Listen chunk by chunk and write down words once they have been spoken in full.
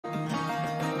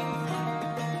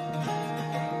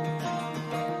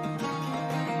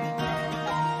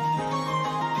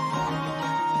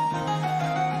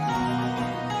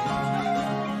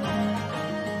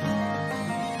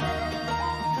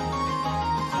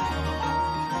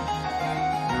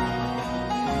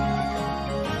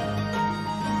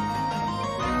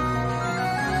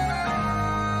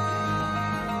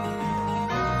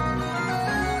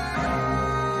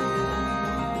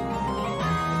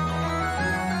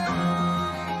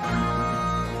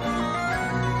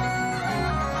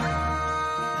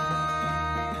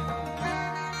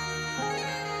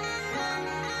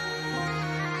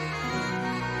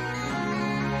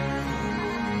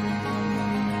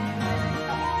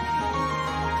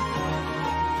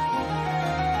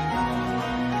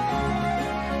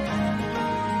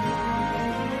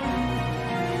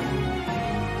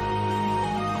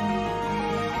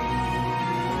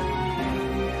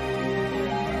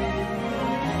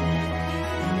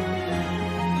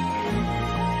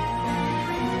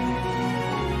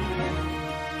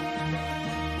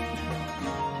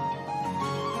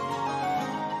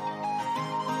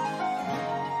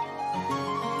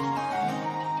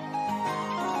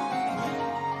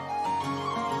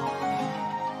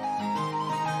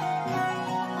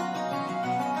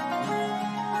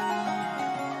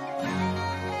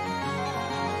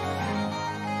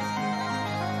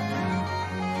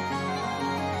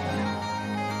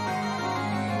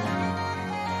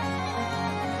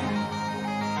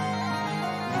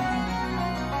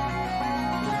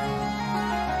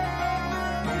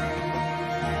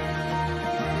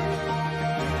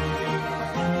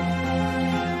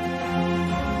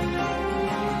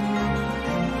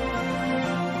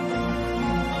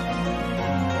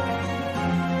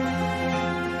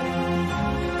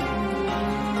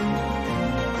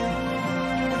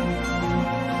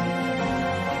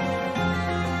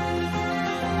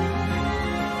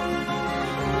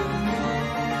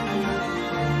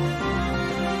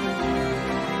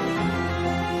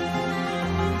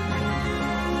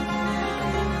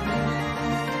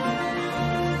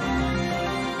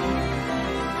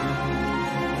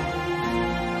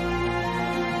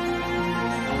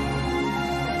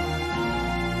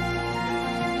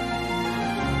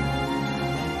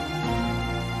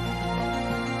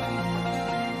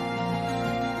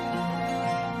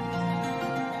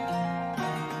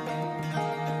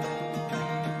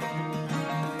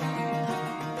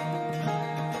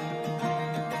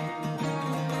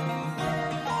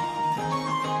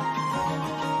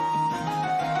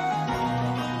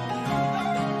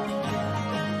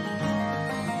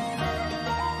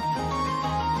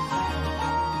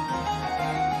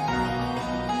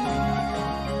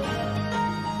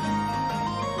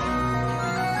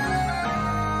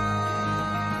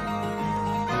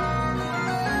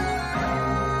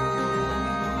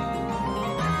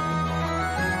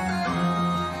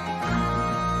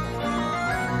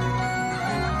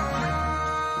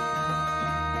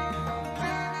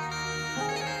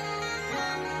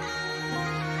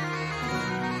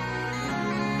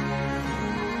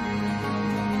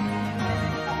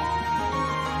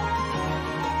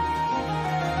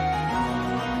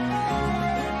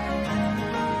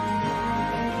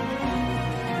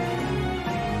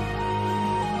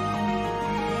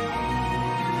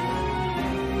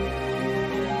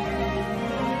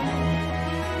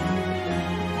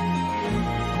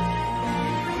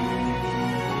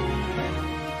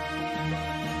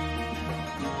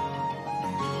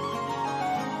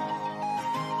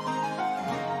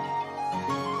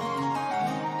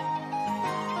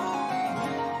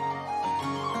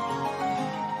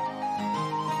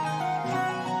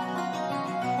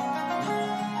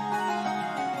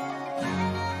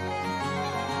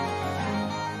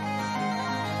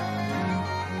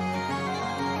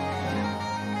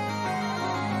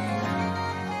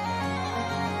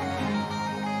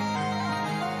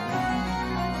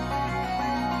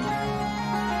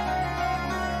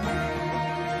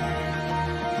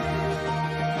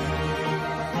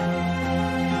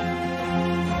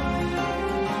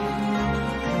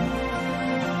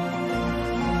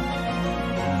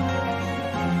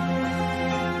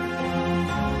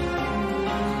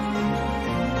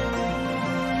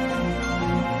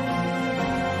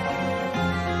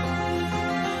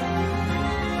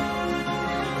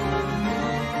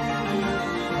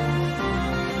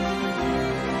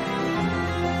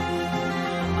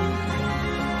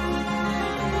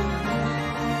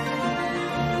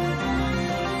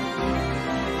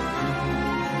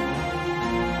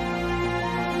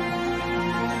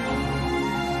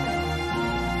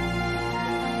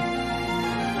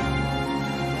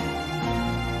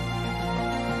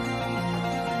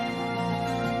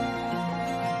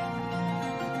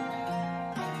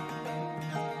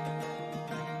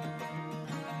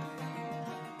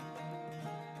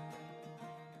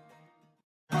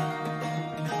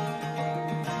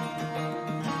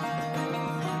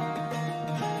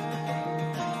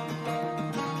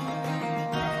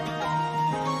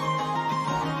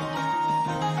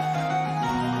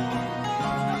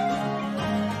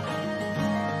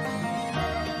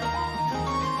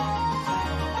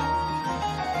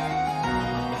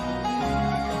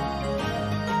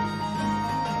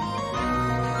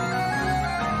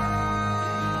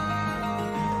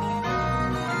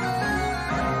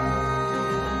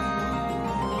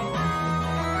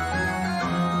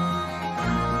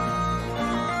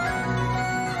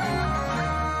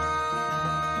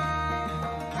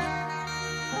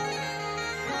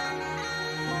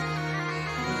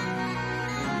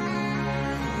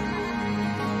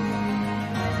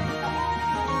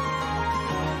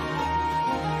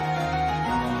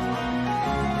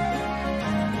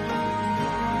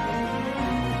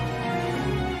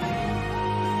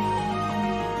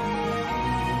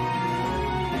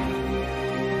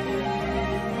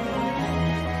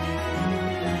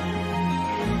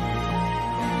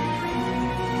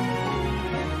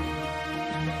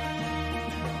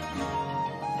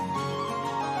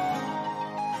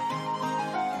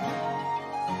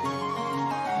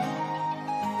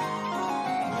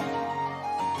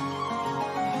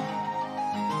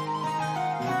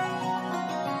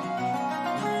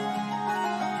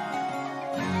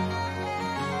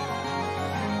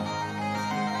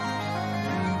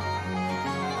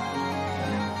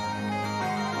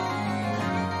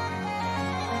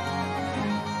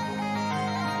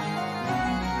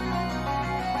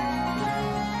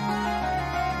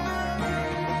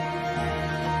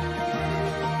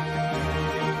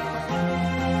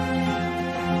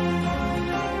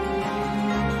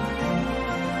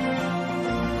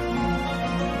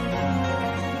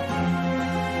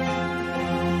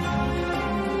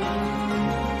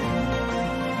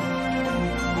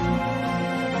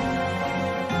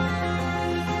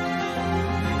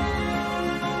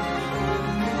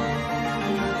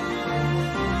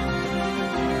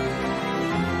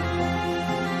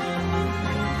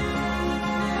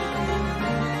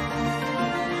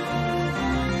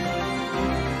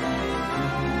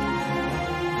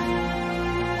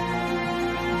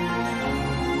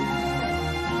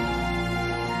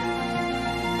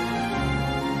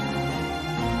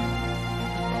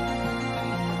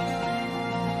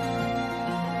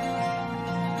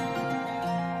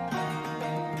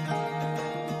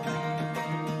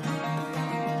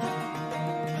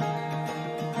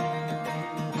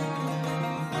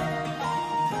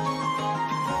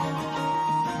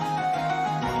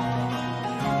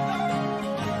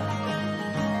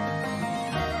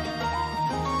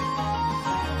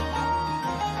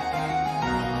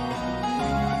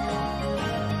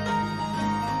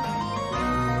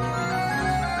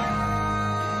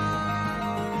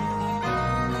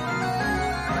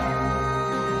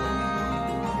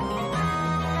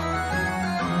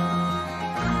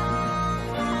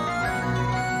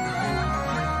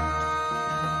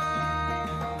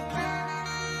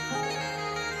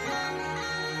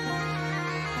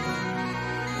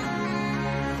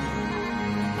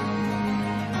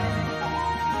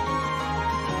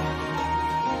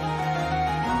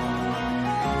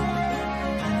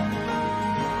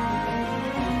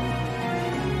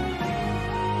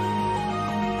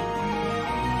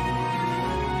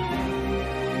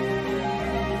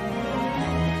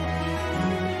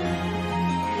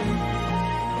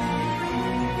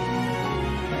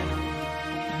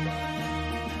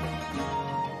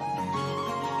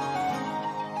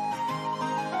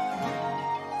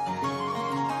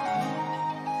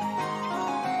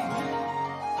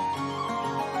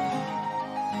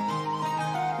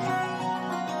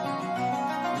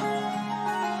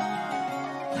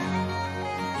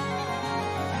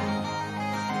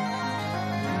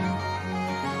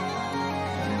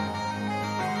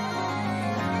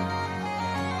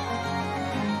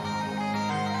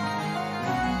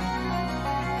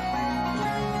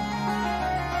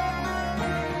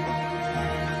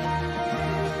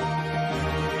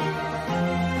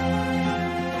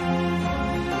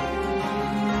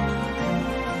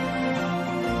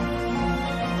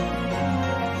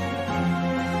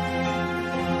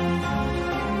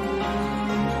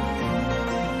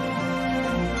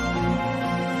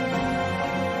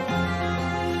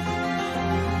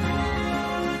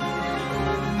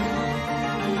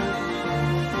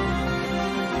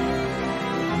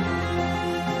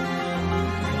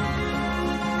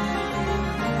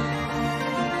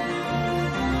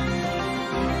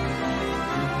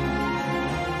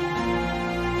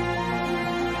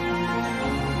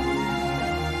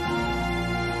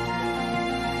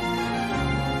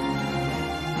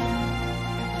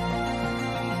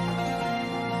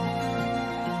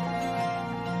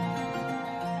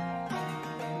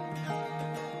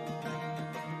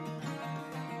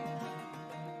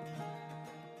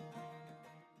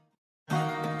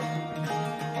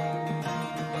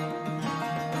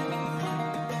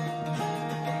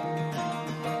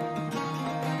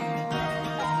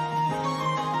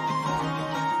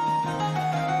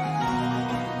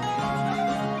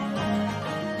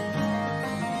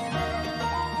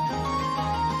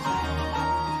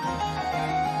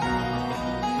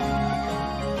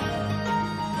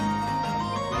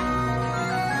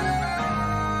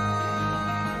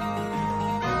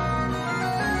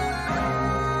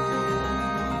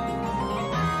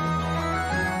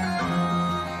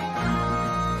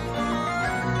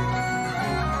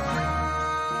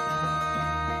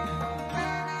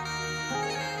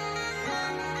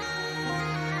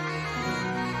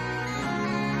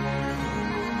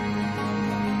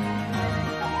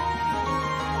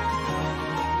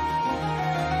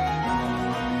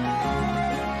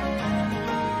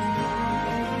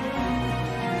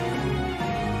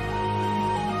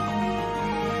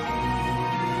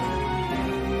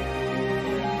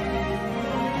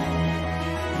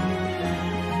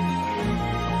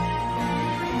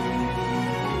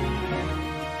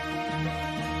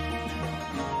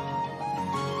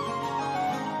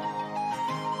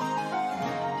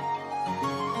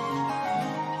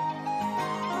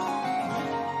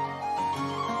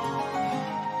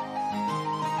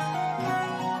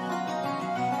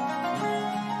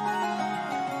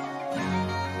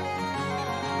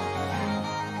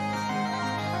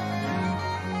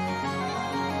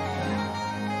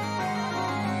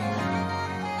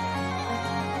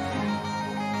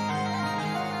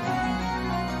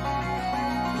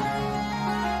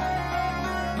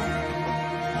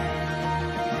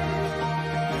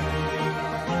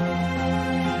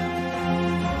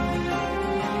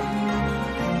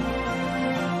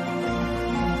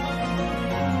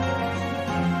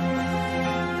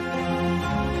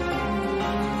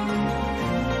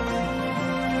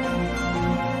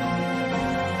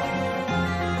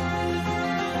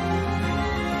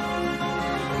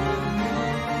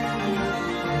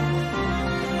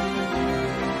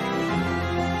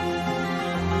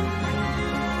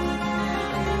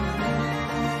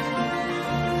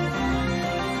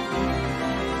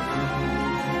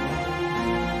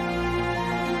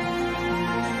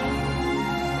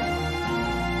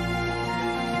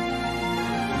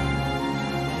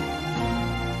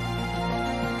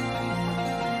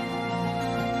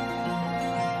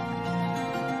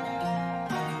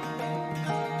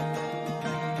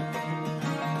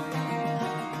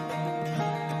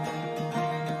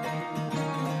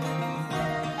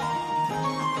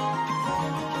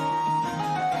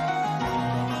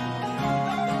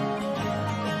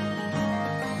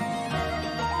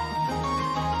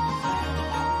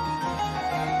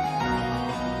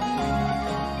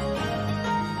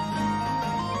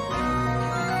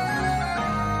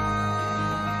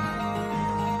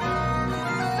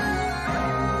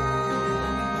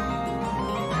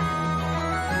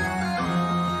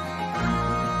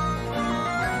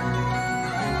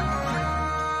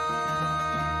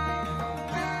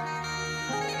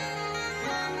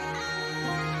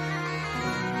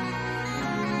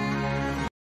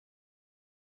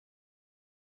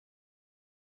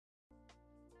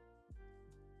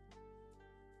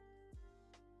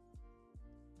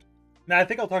Now, I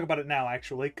think I'll talk about it now,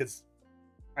 actually, because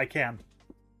I can.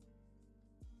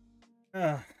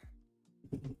 If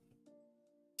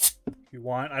you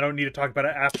want. I don't need to talk about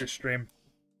it after stream.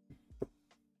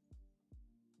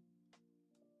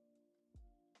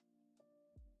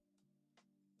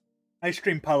 I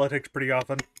stream politics pretty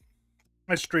often.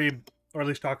 I stream, or at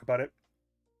least talk about it.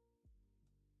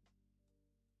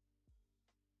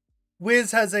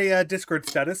 Wiz has a Discord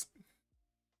status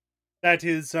that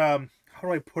is, how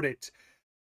do I put it?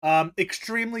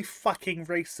 Extremely fucking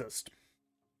racist.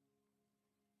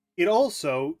 It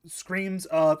also screams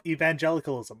of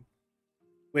evangelicalism,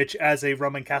 which, as a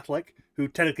Roman Catholic, who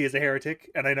technically is a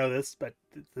heretic, and I know this, but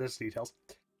there's details,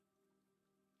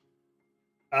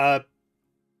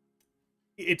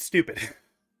 it's stupid.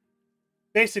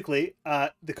 Basically,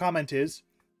 the comment is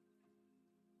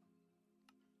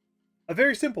a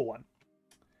very simple one.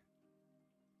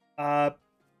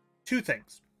 Two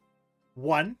things.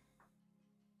 One,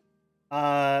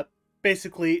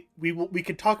 basically, we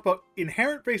can talk about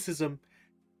inherent racism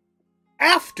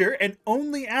after and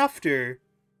only after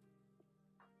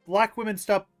black women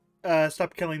stop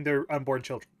killing their unborn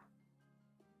children.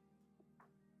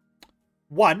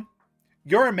 One,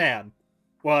 you're a man.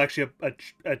 Well, actually,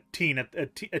 a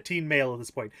teen male at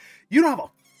this point. You don't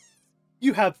have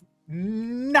you have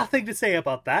nothing to say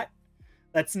about that.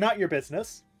 That's not your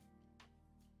business.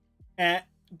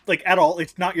 Like, at all,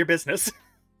 it's not your business.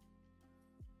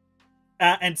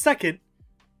 And second,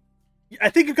 I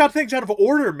think you've got things out of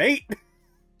order, mate.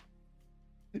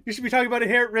 You should be talking about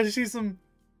inherent racism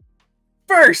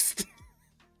first.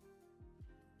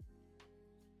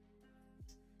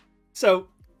 So,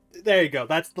 there you go.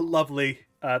 That's the lovely,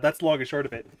 that's the long and short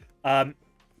of it. And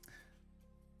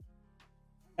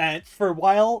for a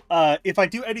while, if I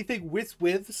do anything with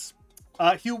withs,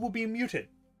 Hugh will be muted.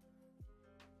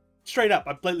 Straight up,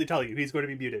 I'm blatantly telling you, he's going to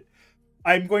be muted.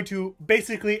 I'm going to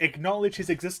basically acknowledge his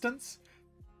existence,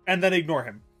 and then ignore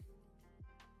him.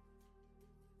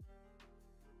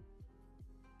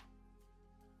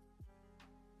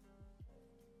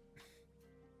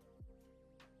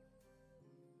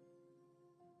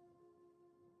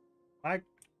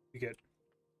 You good.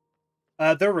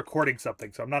 They're recording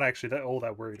something, so I'm not actually all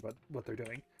that worried about what they're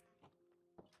doing.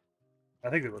 I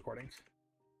think they're recording.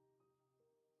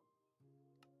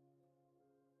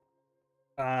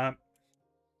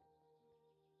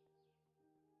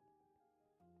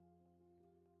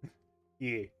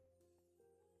 Yeah.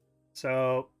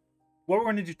 So, what we're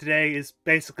going to do today is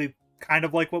basically kind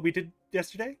of like what we did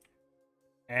yesterday,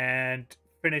 and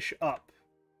finish up.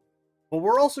 But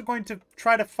we're also going to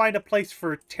try to find a place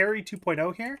for Terry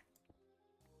 2.0 here.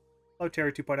 Hello,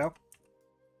 Terry 2.0.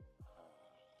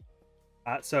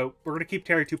 So we're going to keep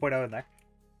Terry 2.0 in there.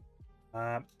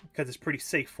 Because it's pretty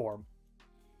safe for him.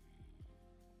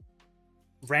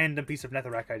 Random piece of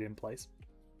netherrackite in place.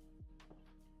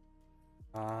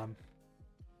 Oh.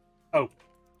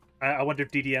 I wonder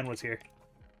if DDN was here.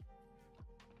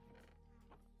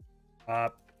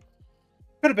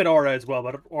 Could have been Aura as well,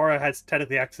 but Aura has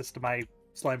technically access to my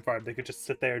slime farm. They could just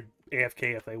sit there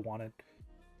AFK if they wanted.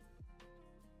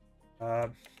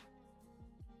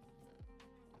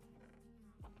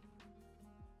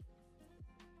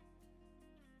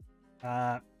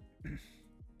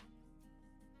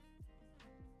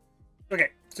 Okay,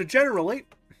 so generally,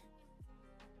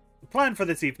 the plan for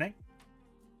this evening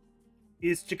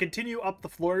is to continue up the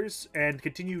floors and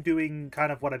continue doing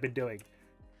kind of what I've been doing.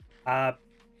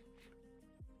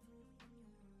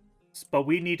 But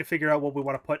we need to figure out what we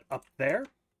want to put up there.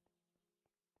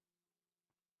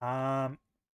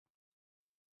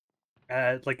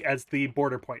 Like as the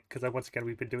border point, because once again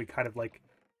we've been doing kind of like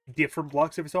different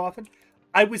blocks every so often.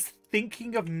 I was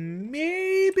thinking of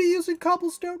maybe using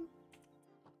cobblestone.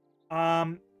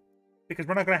 Because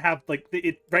we're not gonna have like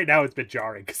it right now. It's a bit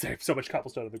jarring because I have so much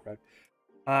cobblestone on the ground.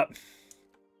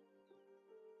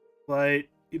 But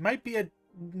it might be a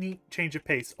neat change of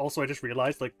pace. Also, I just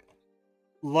realized, like,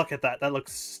 look at that. That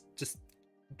looks just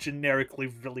generically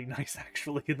really nice,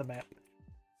 actually, in the map.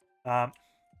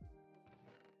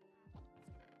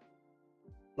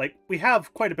 Like, we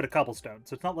have quite a bit of cobblestone,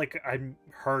 so it's not like I'm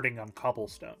hurting on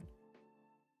cobblestone.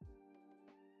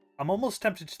 I'm almost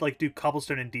tempted to, like, do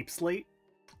cobblestone and deep slate.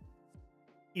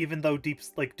 Even though do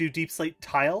deep slate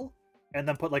tile, and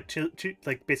then put, like,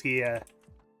 basically,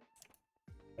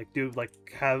 like, do, like,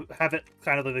 have it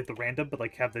kind of like the random, but,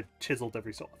 like, have the chiseled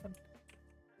every so often.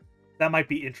 That might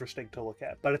be interesting to look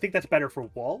at, but I think that's better for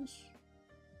walls.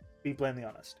 Be blandly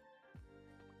honest.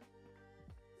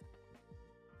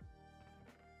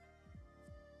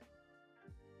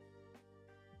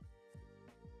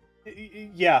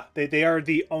 Yeah, they are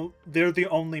they're the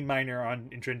only minor on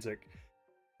Intrinsic,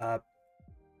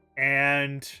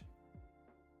 and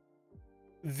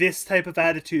this type of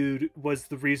attitude was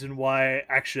the reason why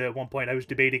actually at one point I was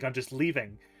debating on just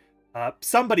leaving.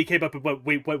 Somebody came up and went,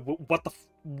 wait,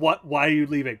 what? Why are you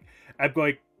leaving? I'm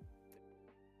going,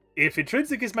 if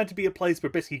Intrinsic is meant to be a place where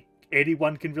basically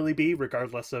anyone can really be,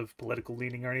 regardless of political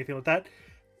leaning or anything like that,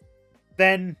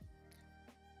 then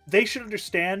they should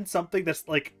understand something that's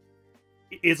like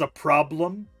is a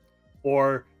problem,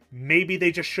 or maybe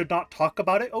they just should not talk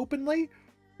about it openly,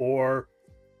 or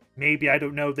maybe, I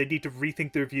don't know, they need to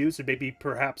rethink their views and maybe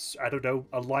perhaps, I don't know,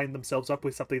 align themselves up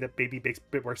with something that maybe makes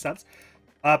a bit more sense.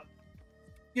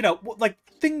 You know, like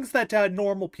things that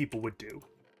normal people would do.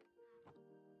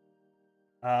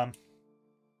 Yeah,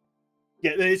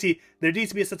 see, there needs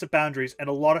to be a sense of boundaries, and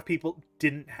a lot of people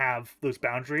didn't have those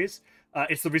boundaries.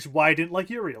 It's the reason why I didn't like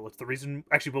Uriel. It's the reason,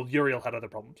 actually, well, Uriel had other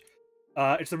problems.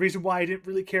 It's the reason why I didn't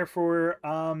really care for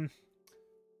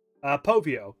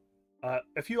Povio,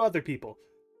 a few other people.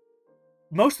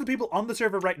 Most of the people on the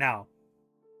server right now,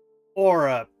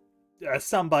 or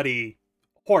somebody,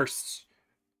 Horse,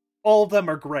 all of them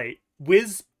are great.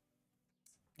 Wiz,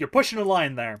 you're pushing a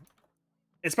line there.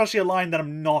 Especially a line that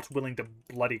I'm not willing to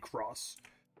bloody cross.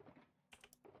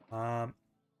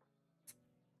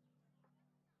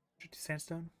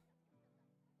 Sandstone?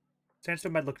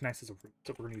 Sandstone might look nice as a root,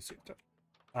 so we're gonna use sandstone.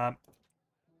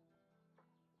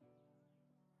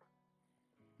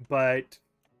 But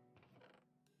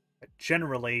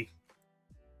generally,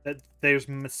 there's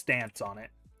my stance on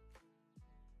it.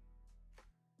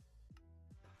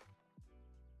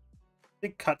 I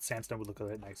think cut sandstone would look a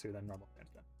bit nicer than normal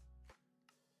sandstone.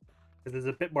 Because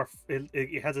there's a bit more,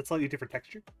 it has a slightly different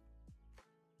texture.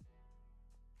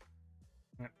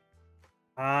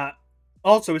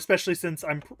 Also, especially since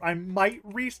I might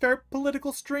restart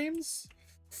political streams,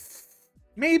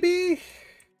 maybe,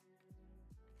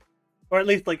 or at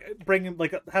least like bring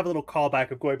like have a little callback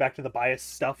of going back to the bias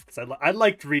stuff, because I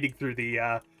liked reading through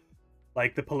the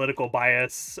like the political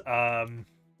bias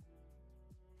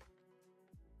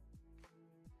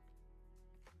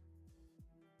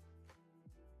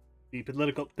the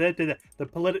political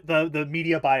the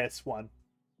media bias one.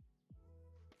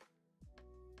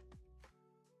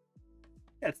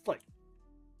 Yeah, it's like,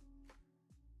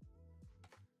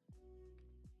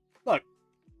 look,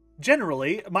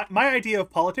 generally my idea of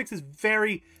politics is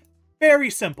very, very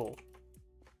simple.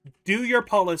 Do your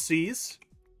policies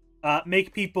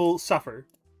make people suffer?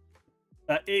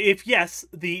 If yes,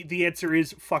 the answer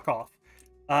is fuck off.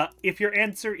 If your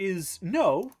answer is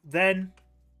no, then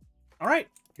all right,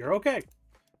 you're okay.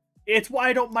 It's why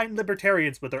I don't mind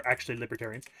libertarians, but they're actually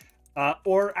libertarians,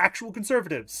 or actual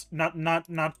conservatives, not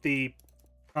the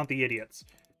idiots.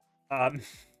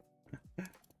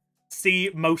 See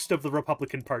most of the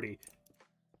Republican Party.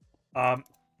 Not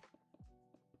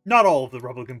all of the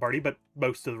Republican Party, but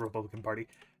most of the Republican Party,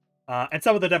 and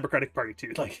some of the Democratic Party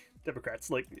too. Like Democrats,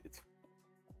 like it's.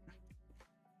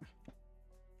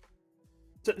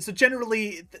 So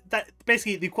generally, that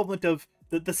basically the equivalent of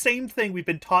the same thing we've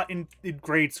been taught in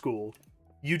grade school.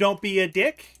 You don't be a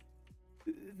dick,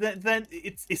 then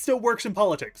it still works in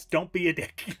politics. Don't be a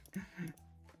dick.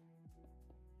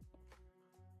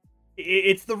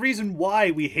 It's the reason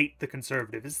why we hate the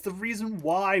conservative. It's the reason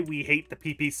why we hate the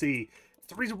PPC. It's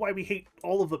the reason why we hate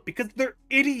all of them, because they're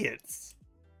idiots.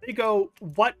 They go,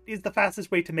 what is the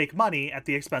fastest way to make money at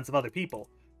the expense of other people?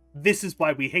 This is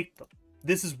why we hate them.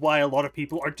 This is why a lot of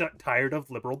people are tired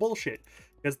of liberal bullshit.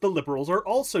 Because the liberals are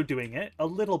also doing it a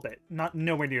little bit.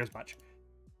 Nowhere near as much.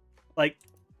 Like,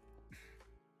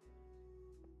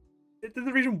 it's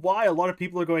the reason why a lot of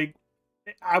people are going,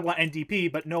 I want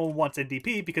NDP, but no one wants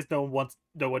NDP because no one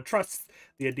trusts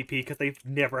the NDP because they've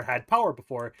never had power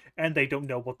before, and they don't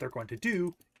know what they're going to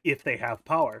do if they have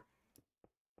power.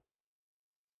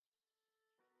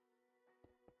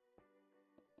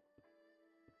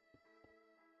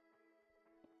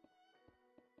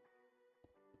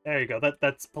 There you go.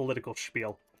 That's political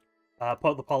spiel.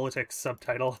 Put the politics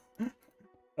subtitle.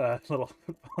 Little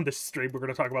on this stream, we're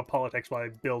going to talk about politics while I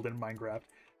build in Minecraft.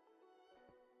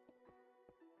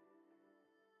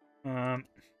 I'll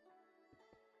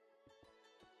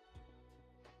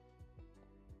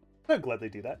gladly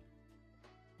do that.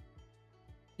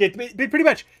 Yeah, pretty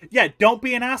much. Yeah, don't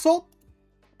be an asshole,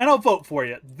 and I'll vote for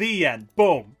you. The end.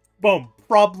 Boom. Boom.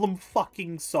 Problem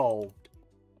fucking solved.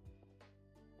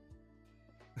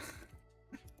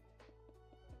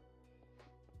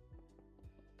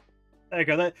 There you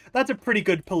go. That's a pretty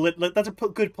good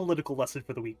good political lesson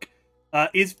for the week.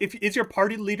 Is your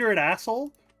party leader an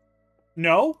asshole?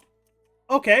 No?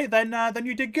 Okay, then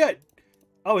you did good.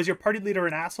 Oh, is your party leader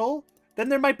an asshole? Then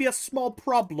there might be a small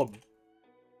problem.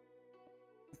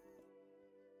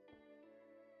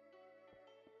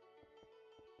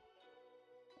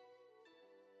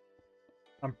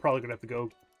 I'm probably gonna have to go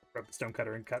grab the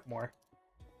stonecutter and cut more.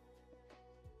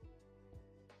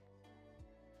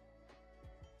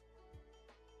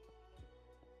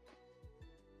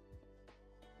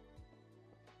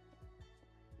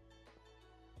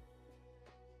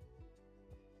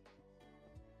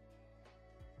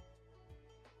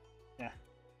 Yeah.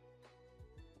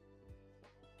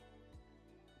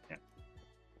 Yeah.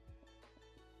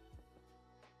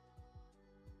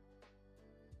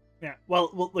 Yeah.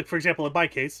 Well, like for example, in my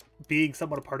case, being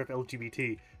somewhat a part of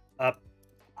LGBT,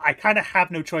 I kind of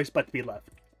have no choice but to be left.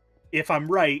 If I'm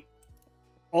right,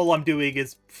 all I'm doing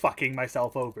is fucking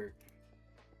myself over.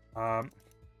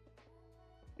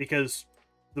 Because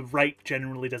the right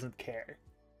generally doesn't care.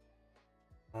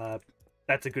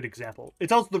 That's a good example.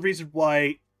 It's also the reason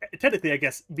why, technically, I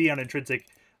guess, being on Intrinsic,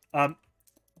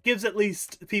 gives at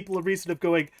least people a reason of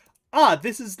going, ah,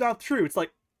 this is not true. It's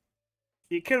like,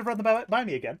 you could have run them by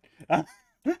me again.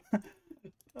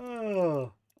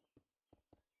 Oh.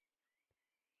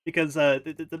 Because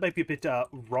that might be a bit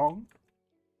wrong.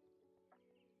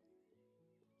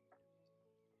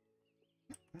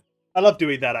 I love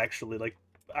doing that, actually. Like,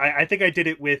 I think I did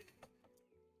it with...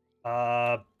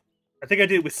 I think I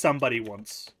did it with somebody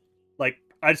once. Like,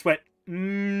 I just went,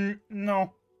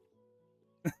 no.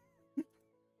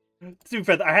 To be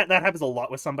fair, that happens a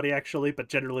lot with somebody, actually, but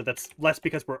generally that's less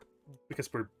because he's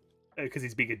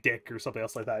being a dick or something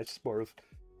else like that. It's just more of...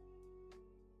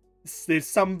 There's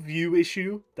some view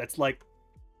issue that's like,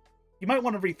 you might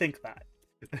want to rethink that.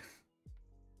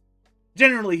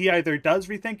 Generally, he either does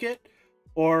rethink it,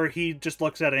 or he just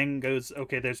looks at it and goes,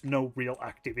 okay, there's no real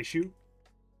active issue.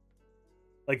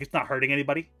 Like, it's not hurting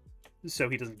anybody, so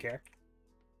he doesn't care.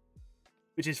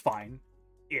 Which is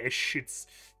fine-ish. It's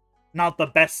not the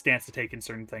best stance to take in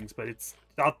certain things, but it's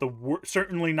not the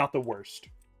certainly not the worst.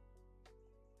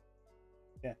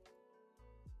 Yeah.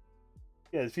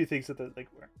 Yeah, there's a few things that like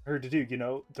heard to do, you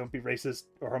know, don't be racist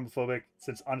or homophobic,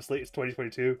 since honestly it's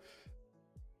 2022.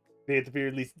 Be at the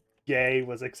very least gay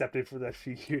was accepted for that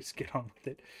few years. Get on with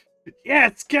it.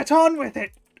 Yes, get on with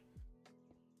it!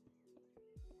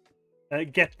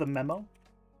 Get the memo,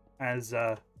 as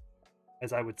I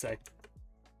would say.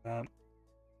 The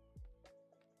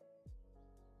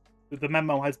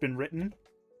memo has been written.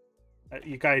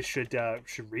 You guys should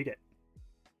read it.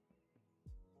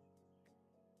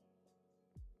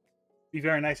 Be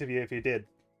very nice of you if you did.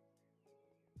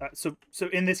 So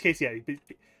in this case, yeah,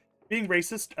 being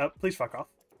racist. Please fuck off.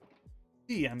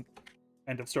 The end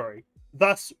of story.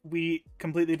 Thus, we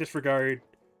completely disregard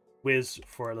Wiz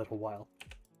for a little while.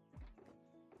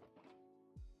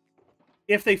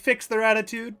 If they fix their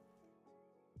attitude,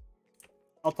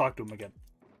 I'll talk to them again.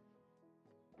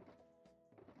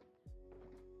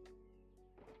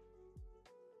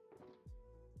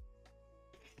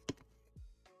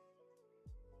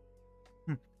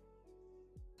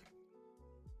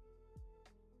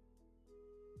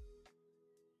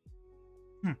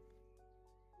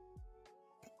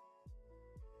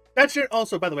 That should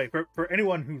also, by the way, for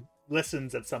anyone who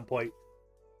listens at some point,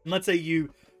 and let's say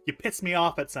you piss me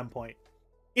off at some point,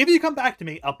 if you come back to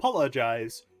me,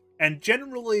 apologize, and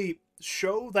generally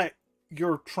show that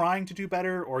you're trying to do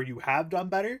better or you have done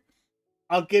better,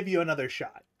 I'll give you another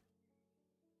shot.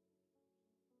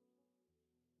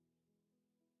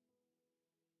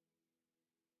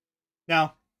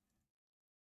 No,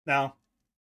 I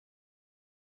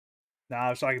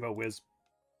was talking about Wiz,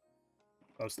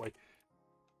 mostly.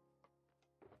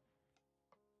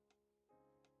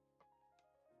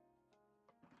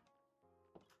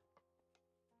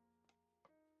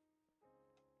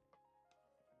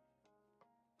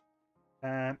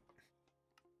 I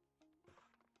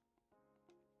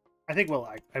think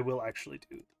I will actually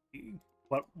do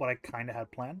what I kind of had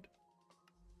planned.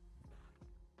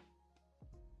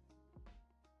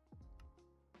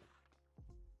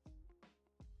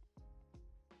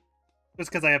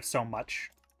 Just because I have so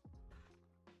much.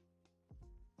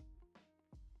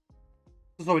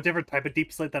 So a different type of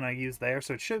deep slate than I use there,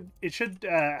 so it should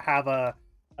have a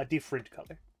different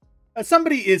color.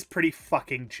 Somebody is pretty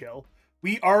fucking chill.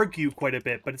 We argue quite a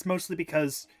bit, but it's mostly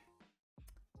because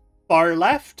far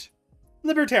left,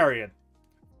 libertarian.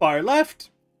 Far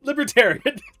left,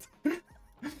 libertarian.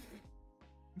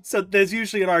 So there's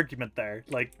usually an argument there.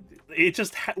 Like, it's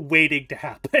just waiting to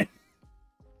happen.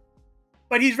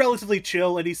 But he's relatively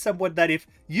chill, and he's someone that if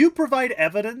you provide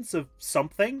evidence of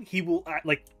something, he will,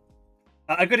 like,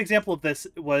 A good example of this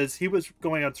was he was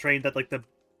going on train that like the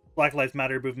Black Lives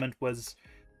Matter movement was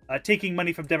taking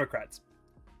money from Democrats.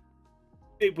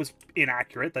 It was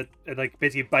inaccurate that like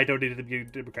basically by donating to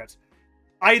Democrats.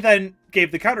 I then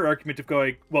gave the counter argument of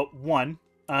going, well, one,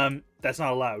 that's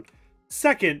not allowed.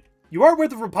 Second, you are aware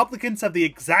the Republicans have the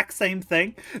exact same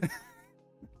thing?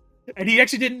 And he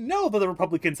actually didn't know that the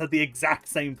Republicans had the exact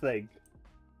same thing.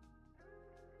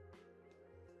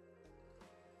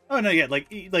 Oh no, yeah, like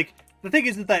the thing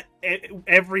is that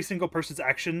every single person's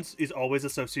actions is always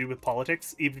associated with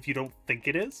politics, even if you don't think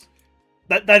it is.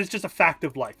 That is just a fact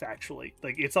of life, actually.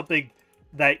 Like, it's something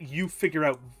that you figure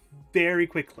out very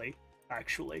quickly,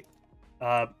 actually,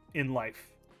 in life.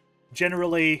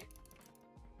 Generally,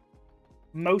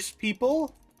 most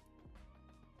people,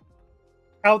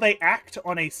 how they act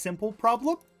on a simple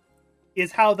problem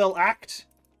is how they'll act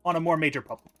on a more major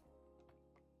problem.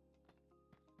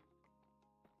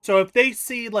 So if they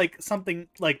see, like, something,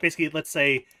 like, basically, let's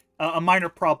say, a minor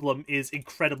problem is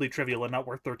incredibly trivial and not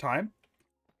worth their time,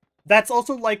 that's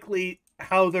also likely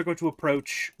how they're going to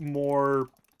approach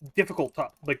more difficult,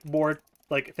 more,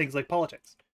 like, things like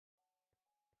politics.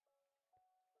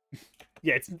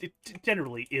 Yeah, it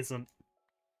generally isn't.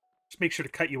 Just make sure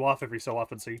to cut you off every so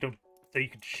often so you can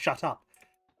shut up.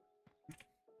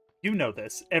 You know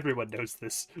this. Everyone knows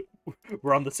this.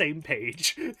 We're on the same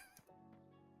page.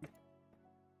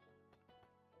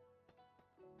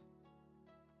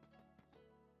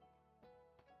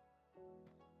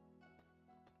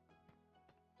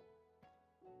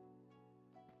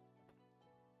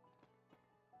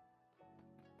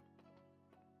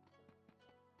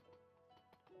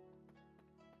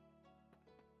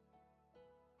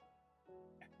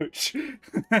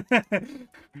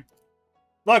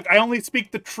 Look, I only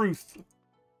speak the truth.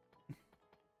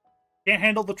 Can't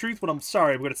handle the truth, but I'm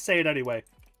sorry. I'm going to say it anyway.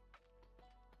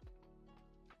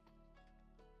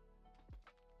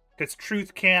 Because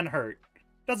truth can hurt.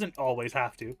 Doesn't always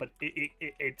have to, but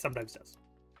it sometimes does.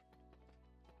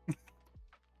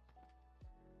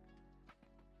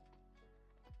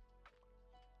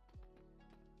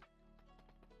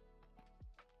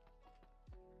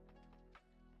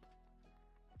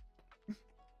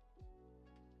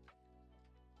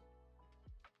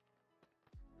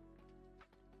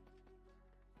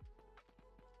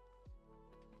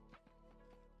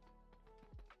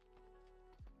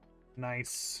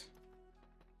 Nice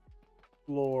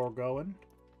floor going. Can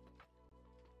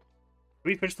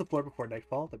we finish the floor before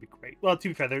nightfall? That'd be great. Well, to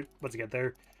be fair, once again,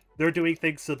 they're doing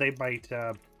things, so they might.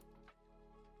 I'm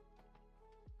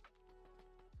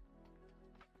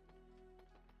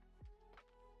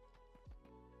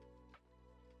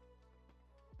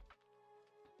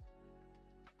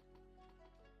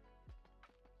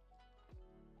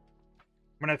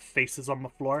gonna have faces on the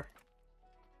floor.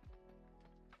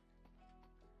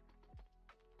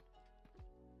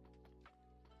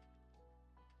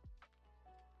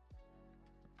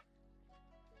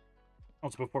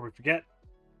 Also, before we forget,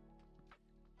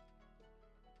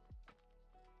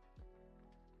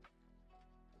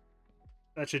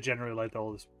 that should generally light the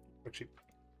whole. Actually,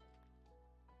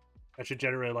 that should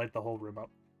generally light the whole room up.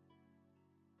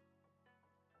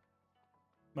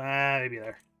 Maybe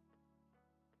there.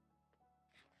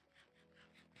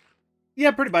 Yeah,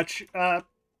 pretty much. To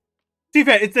be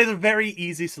fair, it's a very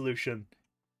easy solution.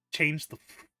 Change the,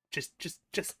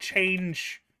 just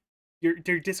change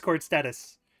your Discord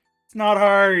status. It's not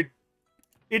hard.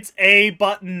 It's a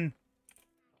button.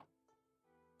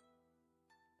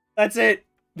 That's it.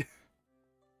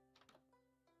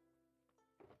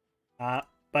 But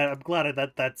I'm glad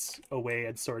that that's away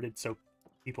and sorted so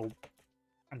people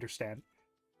understand.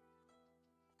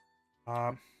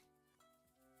 Oh.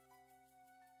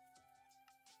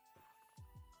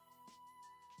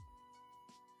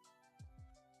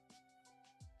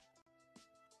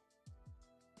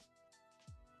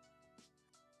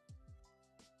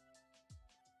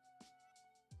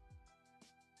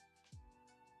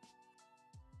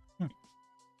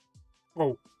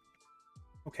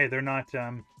 Okay, they're not,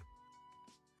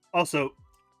 Also,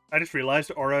 I just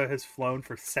realized Aura has flown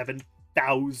for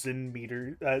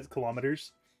 7,000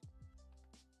 kilometers.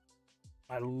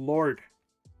 My lord.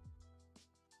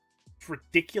 It's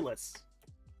ridiculous.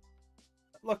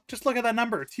 Look, just look at that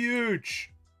number. It's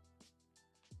huge.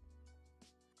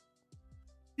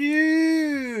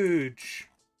 Huge.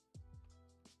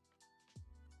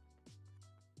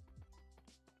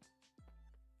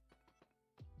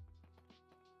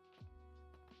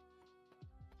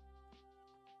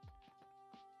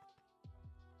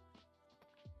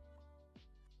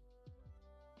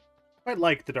 I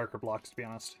like the darker blocks, to be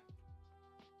honest.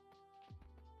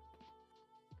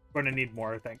 Going to need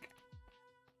more, I think.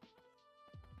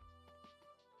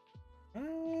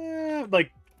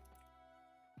 like...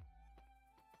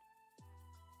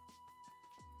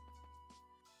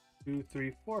 2,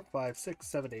 3, 4, 5, 6,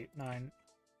 7, 8, 9,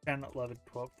 10, 11,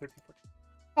 12, 13, 14.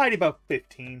 I need about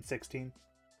 15, 16.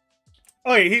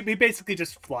 Oh, yeah, he basically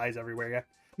just flies everywhere, yeah.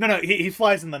 No, he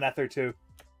flies in the nether, too.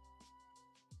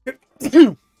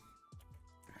 Because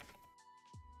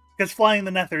flying in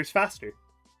the nether is faster.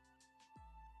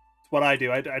 It's what I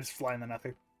do. I just fly in the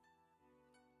nether.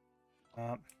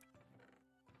 Come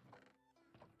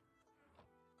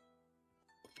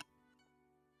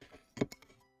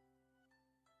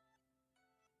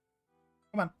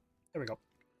on. There we go.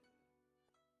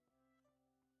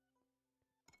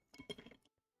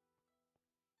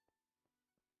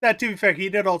 That, to be fair, he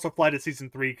did also fly to Season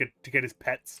 3 to get his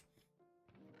pets.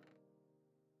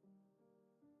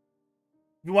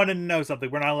 If you wanted to know something,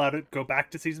 we're not allowed to go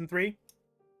back to Season 3.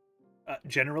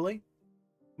 Generally.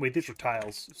 Wait, these were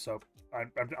tiles, so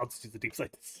I'll just use the deep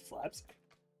slate slabs.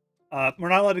 We're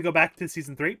not allowed to go back to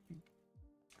Season 3.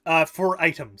 For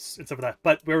items and stuff like that.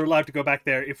 But we're allowed to go back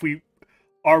there if we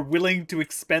are willing to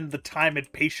expend the time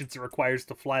and patience it requires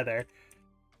to fly there.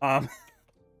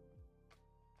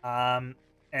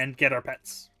 And get our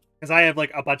pets. Because I have, like,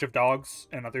 a bunch of dogs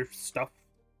and other stuff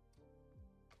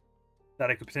that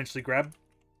I could potentially grab.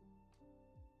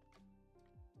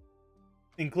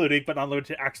 Including, but not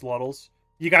limited to, axolotls.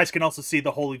 You guys can also see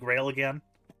the Holy Grail again.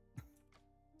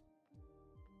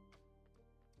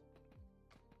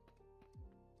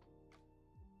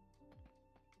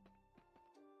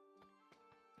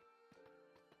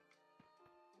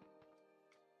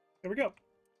 There we go.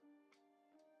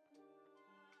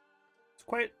 It's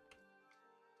quite...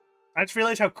 I just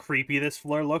realized how creepy this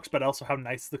floor looks, but also how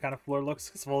nice the kind of floor looks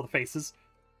because of all the faces.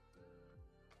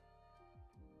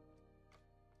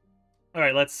 All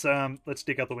right, let's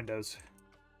dig out the windows.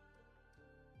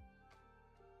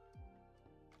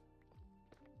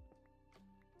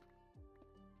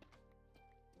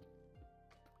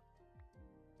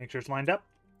 Make sure it's lined up.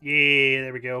 Yeah,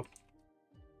 there we go.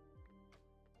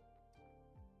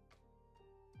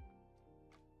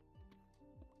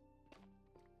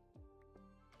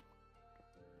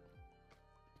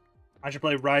 I should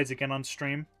play Rise again on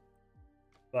stream.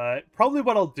 But probably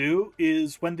what I'll do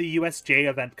is when the USJ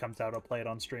event comes out, I'll play it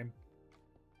on stream.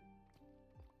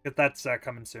 Because that's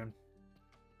coming soon.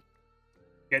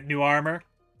 Get new armor.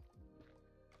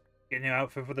 Get new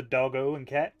outfit for the doggo and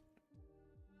cat.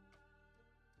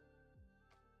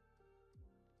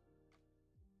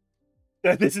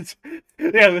 This is...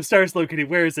 Yeah, the star's located.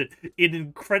 Where is it? In an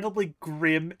incredibly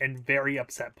grim and very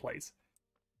upset place.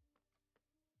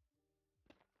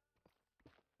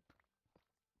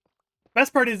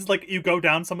 Best part is, like, you go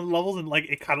down some of the levels and, like,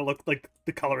 it kind of looks like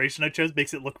the coloration I chose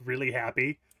makes it look really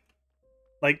happy.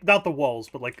 Like, not the walls,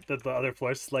 but, like, the other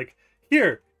floors. Like,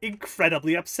 here,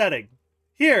 incredibly upsetting.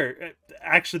 Here,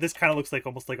 actually, this kind of looks like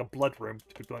almost like a blood room,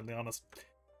 to be bluntly honest.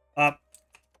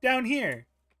 Down here.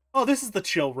 Oh, this is the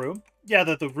chill room. Yeah,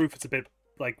 the roof is a bit,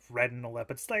 like, red and all that,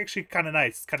 but it's actually kind of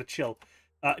nice. It's kind of chill.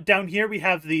 Down here, we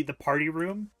have the party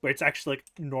room, where it's actually, like,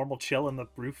 normal chill and the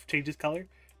roof changes color.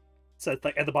 So it's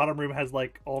like, and the bottom room has,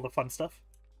 like, all the fun stuff.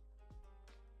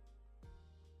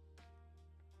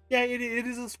 Yeah, it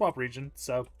is a swamp region,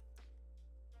 so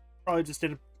probably just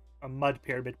did a mud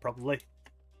pyramid, probably.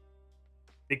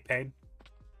 Big pain.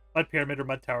 Mud pyramid or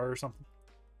mud tower or something.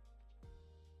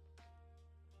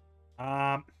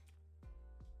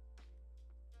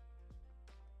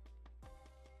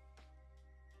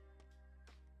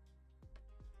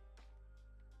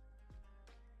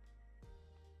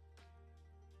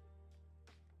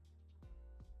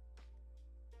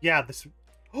 Yeah, this...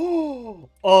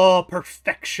 Oh,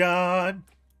 perfection!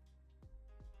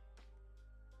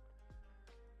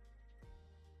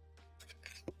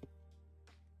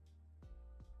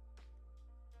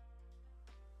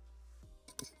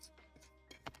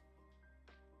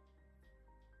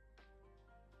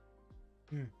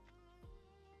 I'm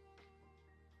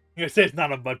gonna say it's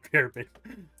not a mud pyramid.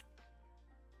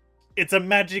 It's a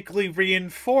magically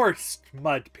reinforced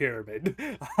mud pyramid.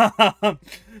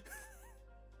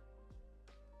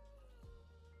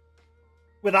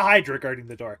 With a Hydra guarding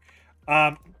the door.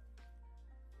 Because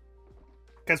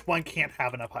one can't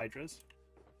have enough Hydras.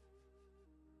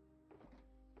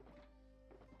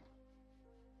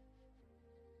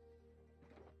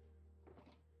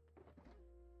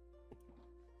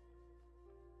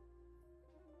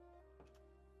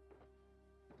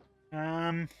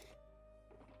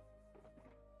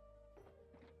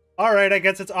 Alright, I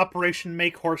guess it's Operation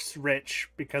Make Horse Rich,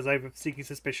 because I have a sneaky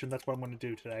suspicion that's what I'm going to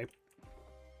do today.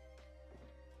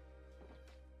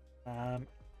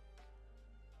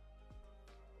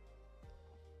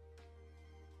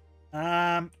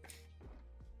 Um,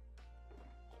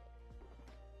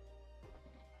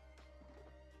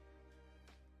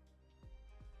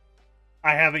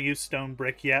 I haven't used stone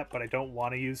brick yet, but I don't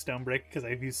want to use stone brick because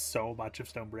I've used so much of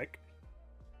stone brick.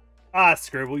 Ah,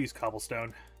 screw it, we'll use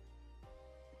cobblestone.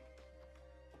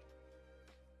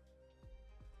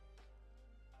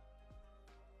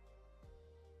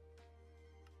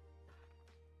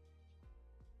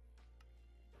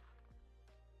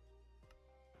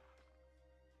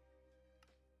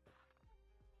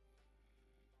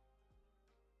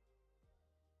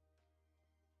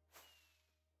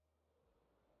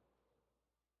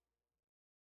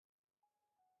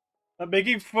 I'm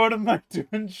making fun of my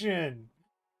dungeon.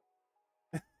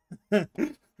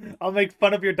 I'll make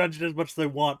fun of your dungeon as much as I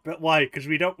want, but why? Because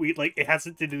we like it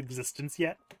hasn't in existence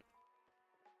yet.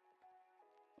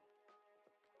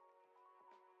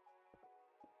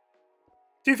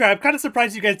 To be fair, I'm kind of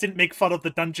surprised you guys didn't make fun of the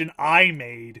dungeon I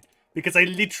made, because I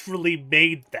literally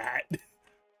made that. To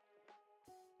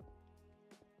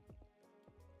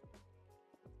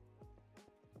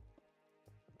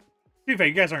be fair,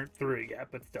 you guys aren't through it yet,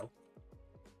 but still.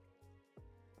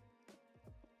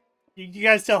 You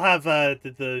guys still have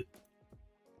the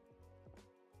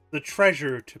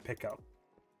treasure to pick up.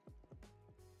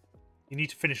 You need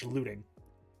to finish looting.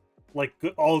 Like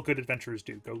all good adventurers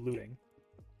do. Go looting.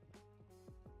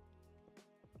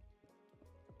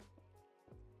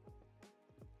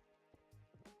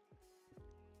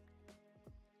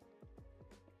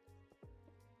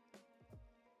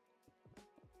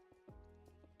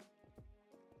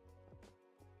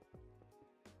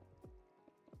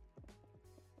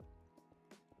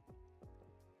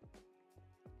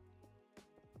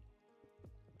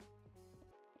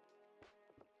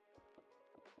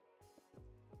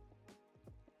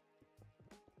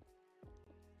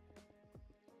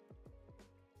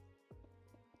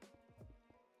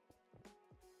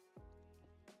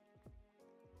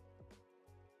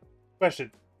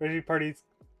 Question. Ready parties?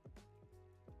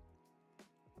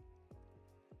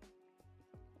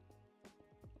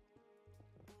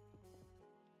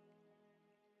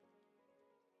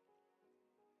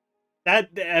 That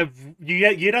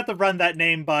you'd have to run that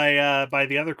name by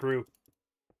the other crew.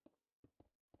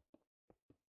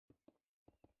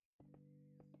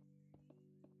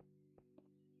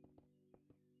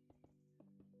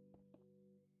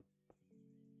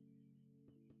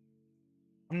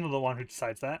 I'm the one who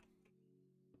decides that.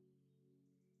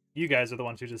 You guys are the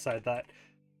ones who decide that.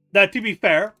 Now, to be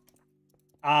fair,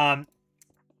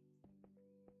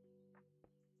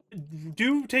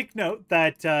 do take note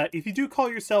that if you do call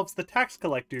yourselves the tax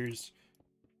collectors,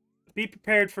 be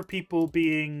prepared for people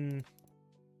being,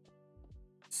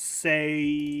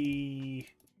 say,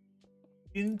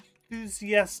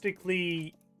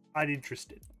 enthusiastically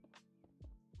uninterested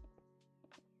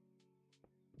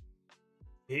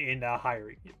in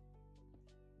hiring you.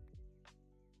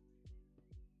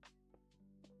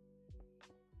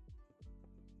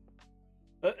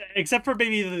 Except for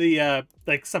maybe the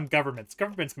like some governments.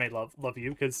 Governments may love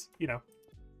you because, you know,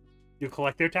 you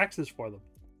collect their taxes for them.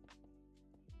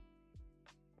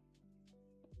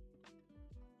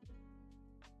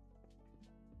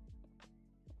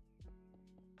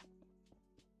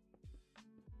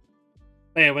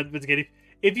 But yeah, once again,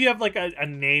 if you have like a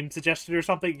name suggested or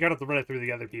something, you gotta have to run it through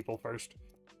the other people first.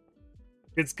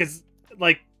 Because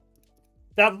like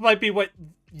that might be what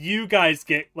you guys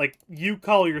get, like, you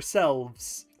call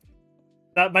yourselves.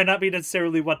 That might not be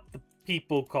necessarily what the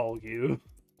people call you.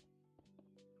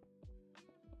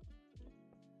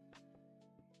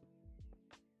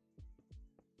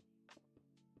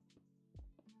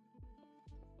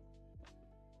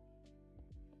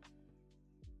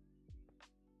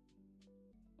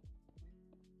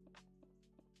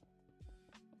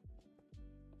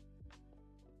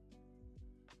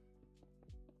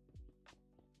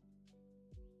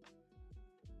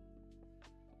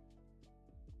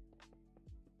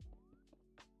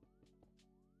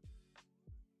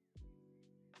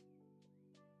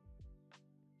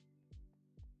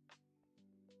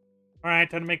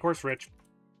 Alright, time to make horse rich.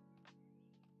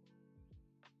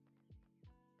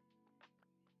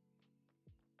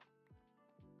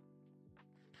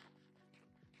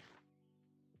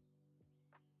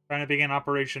 Trying to begin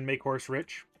Operation Make Horse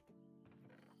Rich.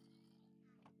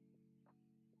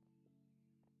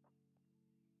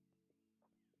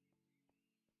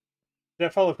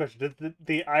 That follow-up question, does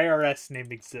the IRS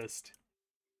name exist?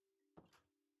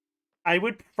 I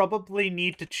would probably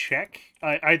need to check,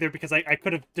 either because I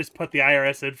could have just put the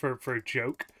IRS in for a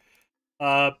joke.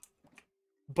 But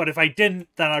if I didn't,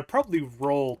 then I'd probably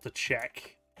roll to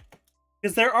check.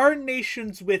 Because there are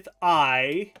nations with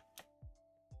I,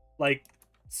 Like,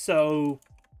 so...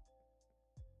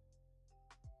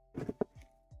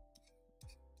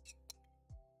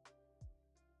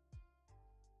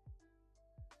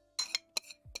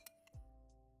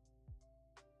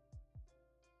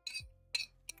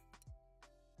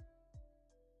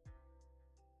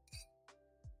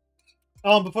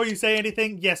 before you say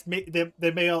anything, yes,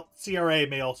 the CRA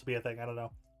may also be a thing. I don't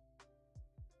know.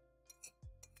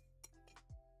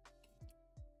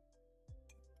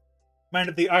 Mind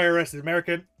if the IRS is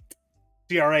American,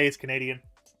 CRA is Canadian.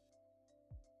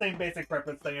 Same basic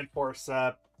purpose. They enforce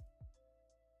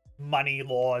money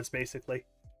laws, basically.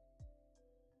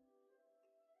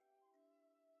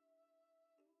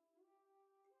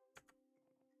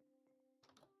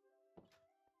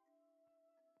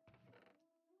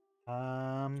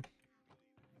 Oh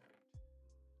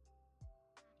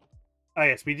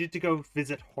yes, we need to go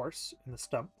visit Horse in the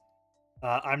stump.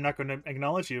 I'm not going to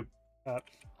acknowledge you.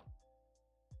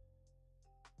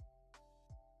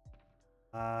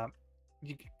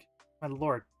 You, my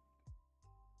lord.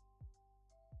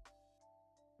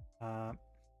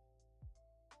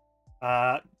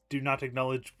 Do not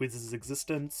acknowledge Wiz's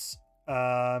existence.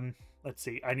 Let's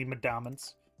see. I need my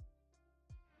diamonds.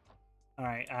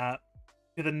 Alright,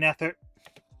 to the nether.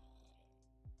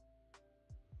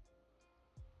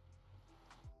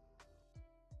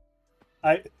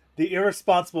 The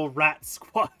irresponsible rat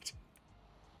squad.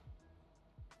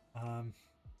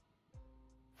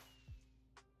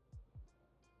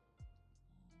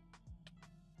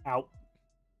 Out.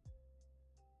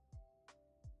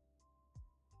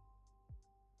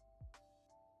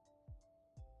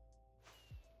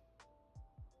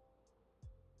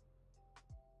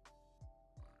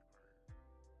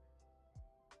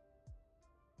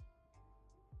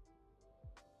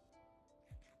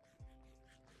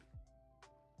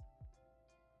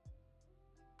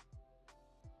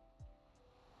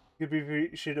 Could be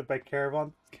shooted by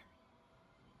Caravan.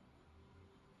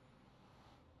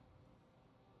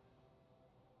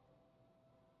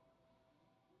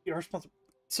 Irresponsible.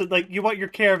 So, like, you want your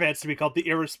caravans to be called the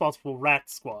Irresponsible Rat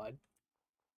Squad.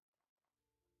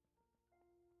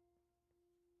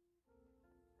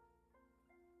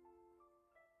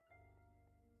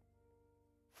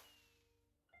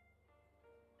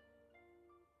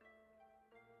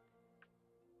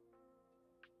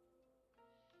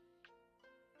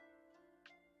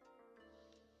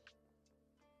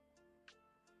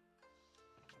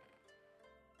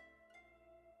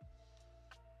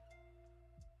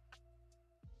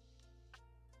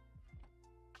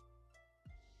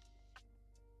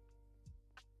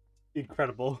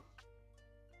 Incredible.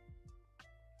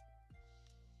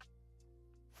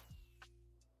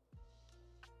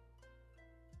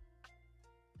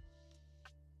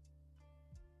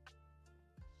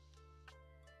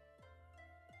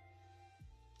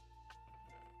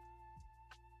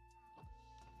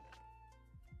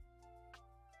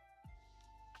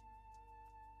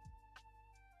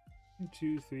 One,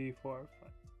 2, 3, 4, 5.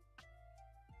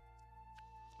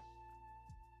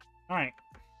 Alright.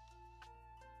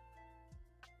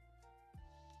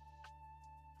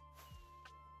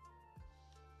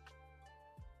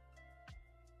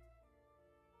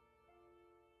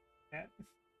 Yeah.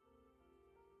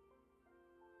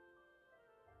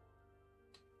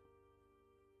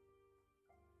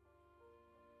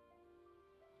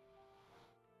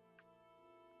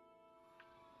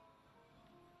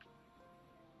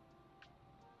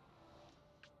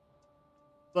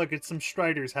 Look, it's some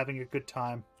Striders having a good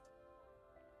time.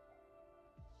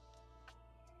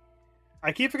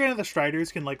 I keep forgetting the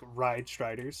Striders can, like, ride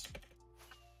Striders.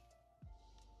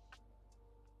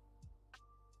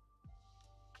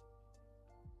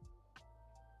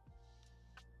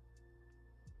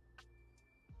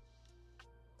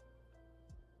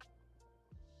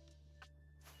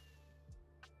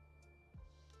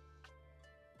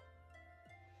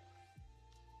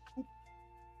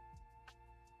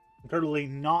 Totally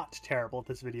not terrible at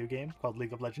this video game called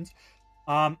League of Legends.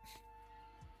 Wait,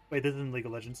 this isn't League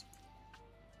of Legends.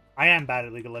 I am bad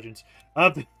at League of Legends.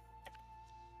 Well,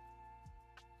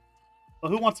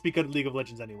 who wants to be good at League of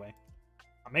Legends anyway?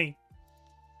 Not me.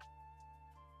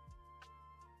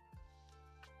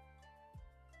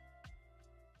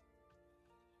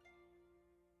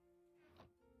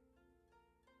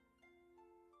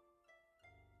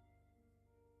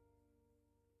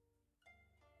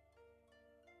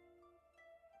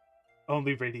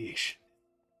 Only radiation.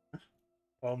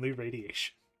 Only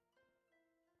radiation.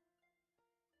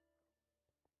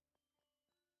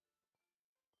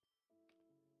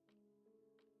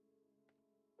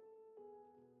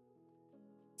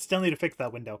 Still need to fix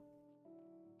that window.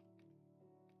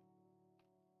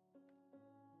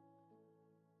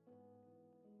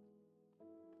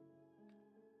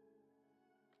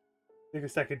 think a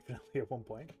second finale at one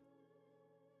point.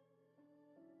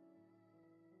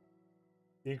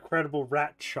 The Incredible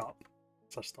Rat Shop.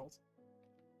 Such stalls.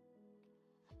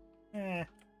 Eh.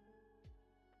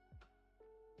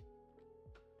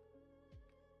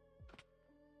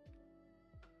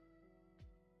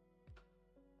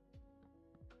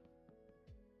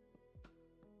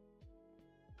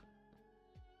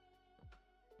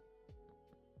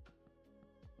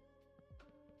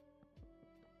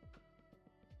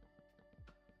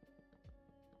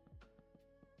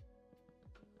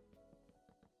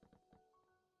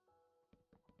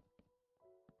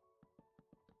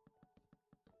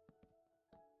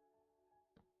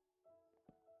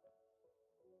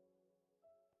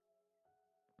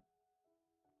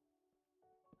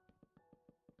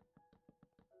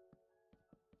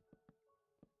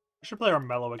 I should play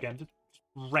Armello again, just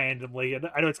randomly. And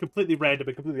I know it's completely random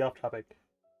and completely off topic.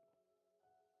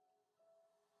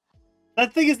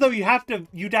 That thing is, though, you'd have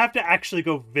to actually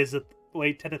go visit.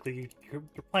 Wait, technically, you're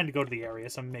planning to go to the area,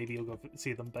 so maybe you'll go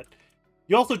see them. But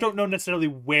you also don't know necessarily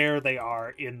where they are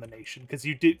in the nation, because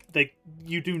you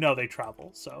do know they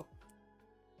travel. So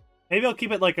maybe I'll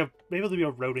keep it like maybe it'll be a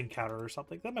road encounter or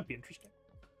something. That might be interesting.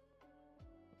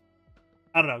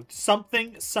 I don't know.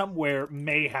 Something somewhere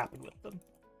may happen with them.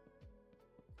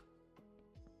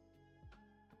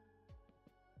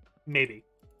 Maybe.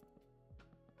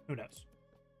 Who knows?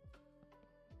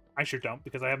 I sure don't,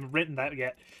 because I haven't written that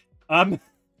yet.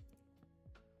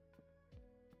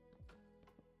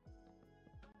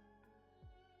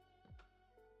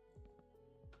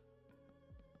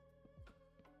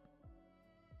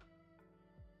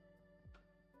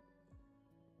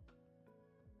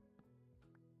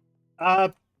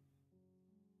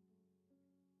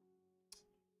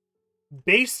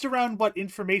 Based around what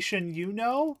information you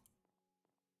know,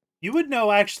 you would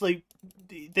know actually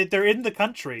that they're in the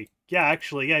country. Yeah,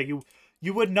 actually, yeah, you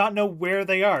would not know where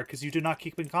they are because you do not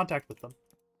keep in contact with them.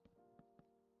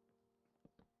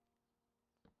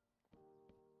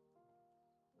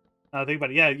 Think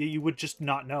about it. Yeah, you would just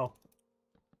not know.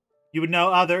 You would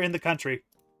know, oh, they're in the country.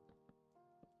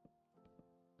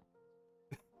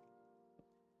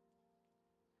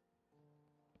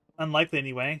 Unlikely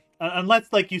anyway,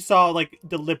 unless like you saw like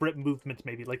deliberate movement,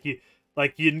 maybe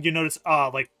you notice,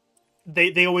 oh, like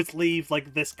they always leave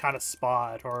like this kind of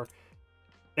spot, or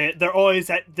they're always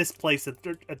at this place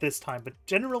at this time. But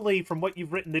generally, from what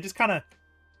you've written, they just kind of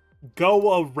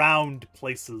go around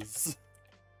places.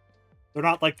 They're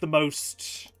not like the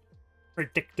most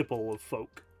predictable of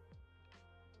folk.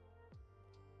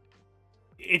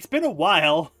 It's been a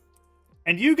while.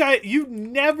 And you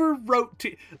never wrote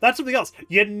to... That's something else.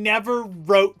 You never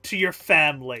wrote to your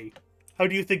family. How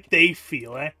do you think they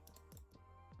feel, eh?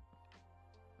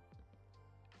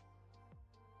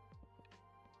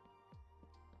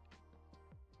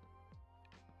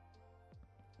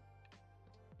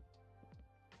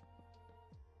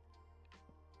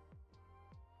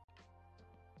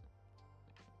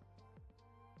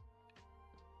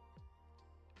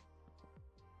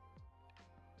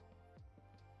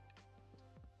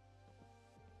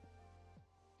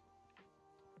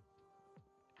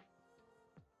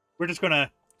 We're just gonna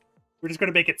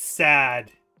make it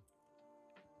sad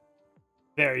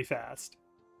very fast.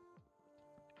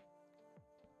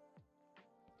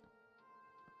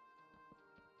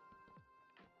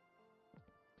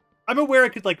 I'm aware I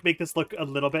could like make this look a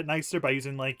little bit nicer by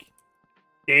using like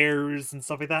stairs and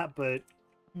stuff like that, but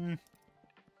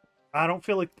I don't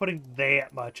feel like putting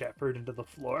that much effort into the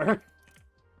floor.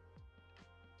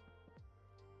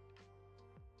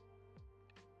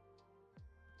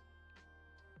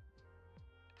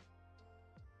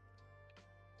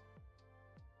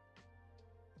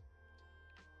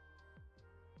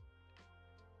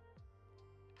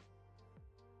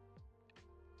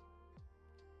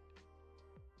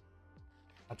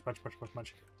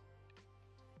 Much.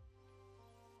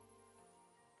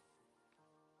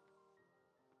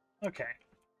 Okay.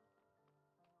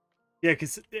 Yeah,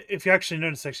 because if you actually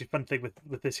notice, actually fun thing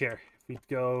with this here, if we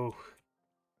go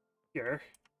here,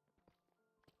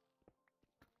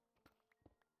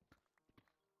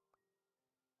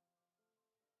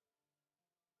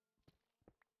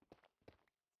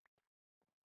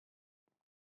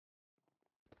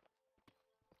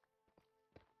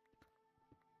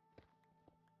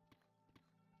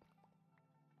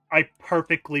 I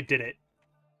perfectly did it.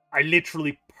 I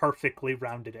literally perfectly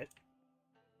rounded it.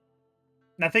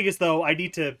 And the thing is, though, I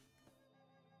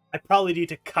probably need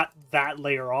to cut that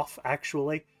layer off,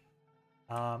 actually.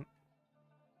 Because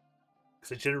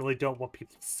I generally don't want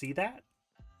people to see that.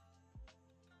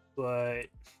 But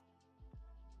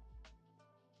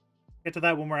Get to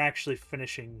that when we're actually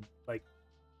finishing, like,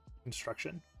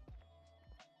 construction.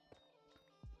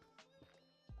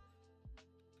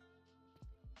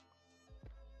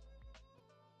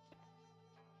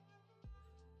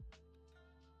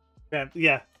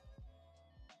 Yeah.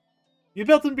 You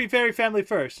built them to be very family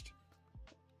first.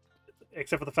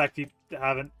 Except for the fact you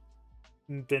haven't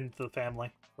been to the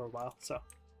family for a while, so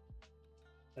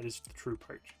that is the true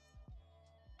part.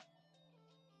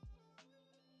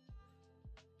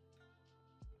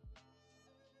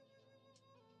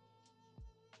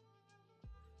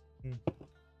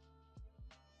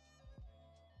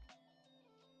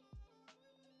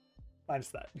 Minus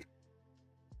that.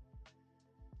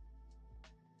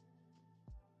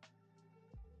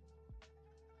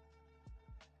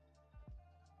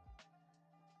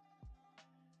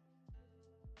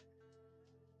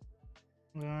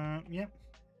 Yeah.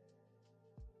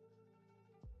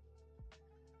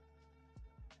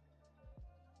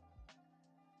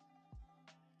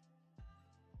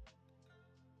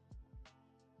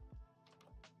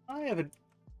 I have an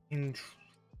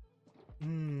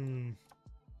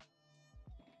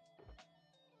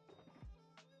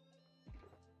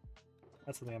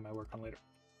That's something I might work on later.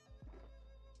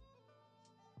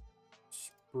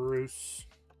 Spruce.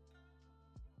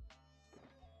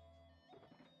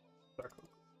 Dark oak.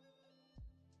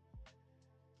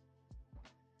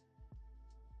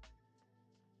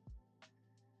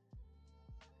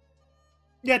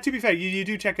 Yeah, to be fair, you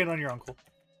do check in on your uncle.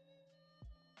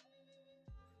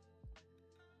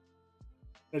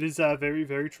 That is very,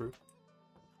 very true.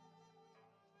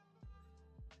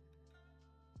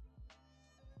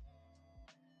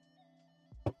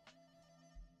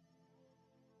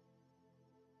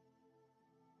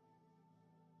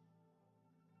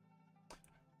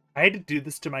 I had to do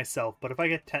this to myself, but if I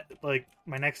get like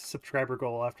my next subscriber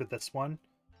goal after this one,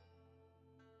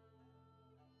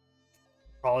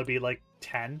 probably be like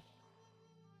 10.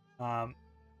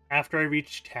 After I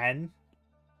reach 10,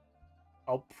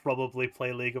 I'll probably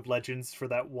play League of Legends for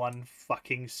that one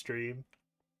fucking stream.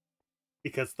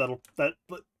 Because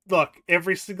look,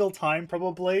 every single time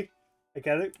probably I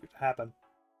get it happen.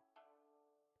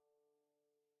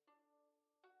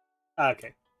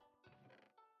 Okay.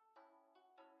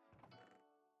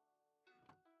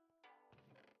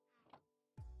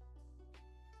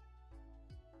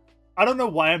 I don't know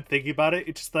why I'm thinking about it.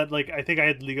 It's just that, like, I think I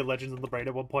had League of Legends on the brain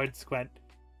at one point. Just went,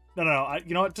 no.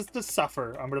 You know what? Just to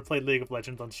suffer, I'm gonna play League of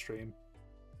Legends on stream.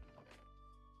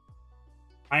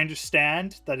 I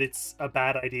understand that it's a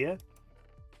bad idea.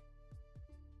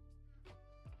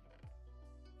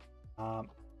 But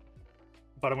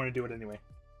I'm gonna do it anyway.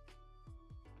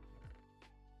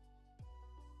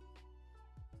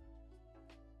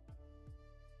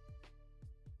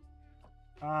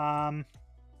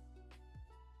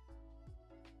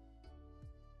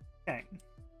 Okay.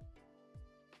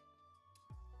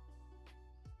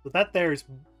 So that there's,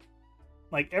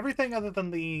 like, everything other than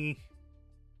the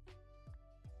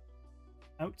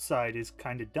outside is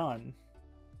kind of done.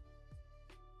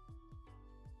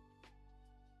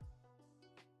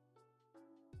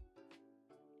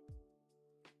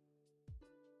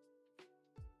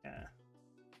 Yeah.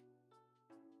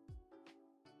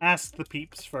 Ask the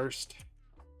peeps first,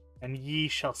 and ye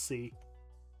shall see.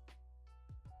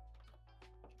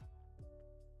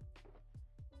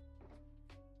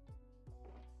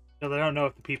 So they don't know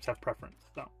if the peeps have preference.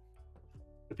 No.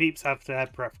 The peeps have to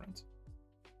have preference.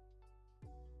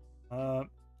 Random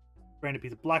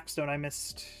piece of blackstone I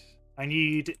missed. I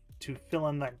need to fill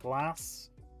in that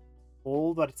glass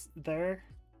hole that's there.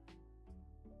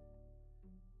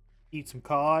 Eat some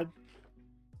cod.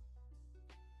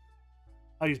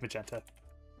 I'll use magenta.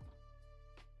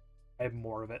 I have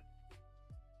more of it.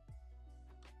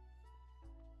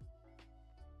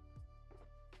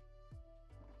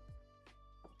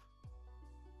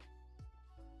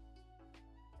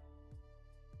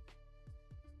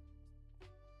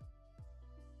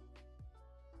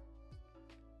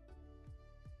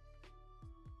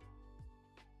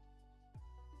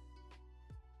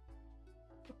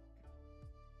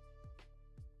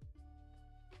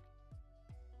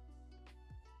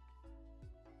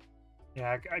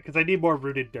 Yeah, because I need more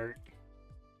rooted dirt.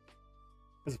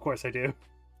 Because of course I do.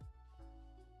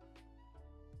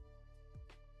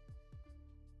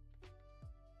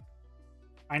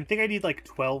 I think I need like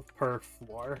 12 per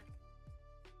floor.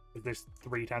 Because there's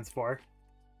 3 times 4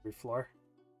 every floor.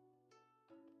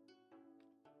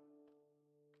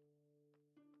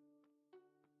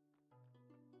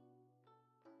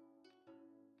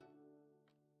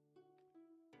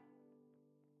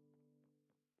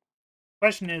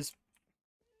 Question is,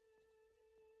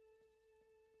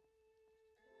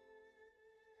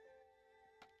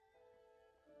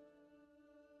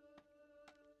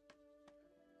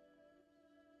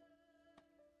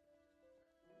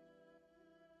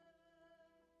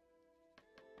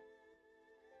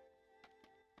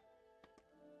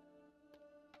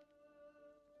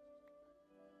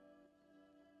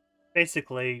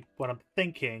 basically, what I'm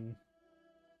thinking,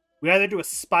 we either do a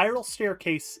spiral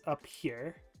staircase up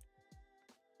here,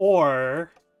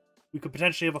 or we could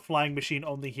potentially have a flying machine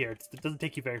only here. It doesn't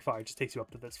take you very far. It just takes you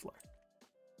up to this floor.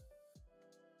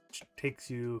 Which takes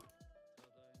you...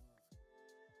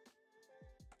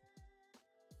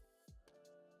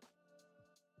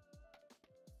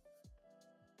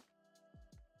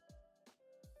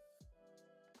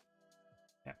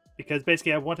 Yeah, because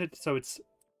basically I wanted... So it's...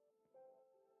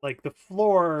 Like, the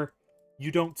floor,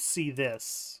 you don't see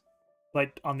this.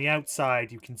 But on the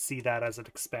outside, you can see that as it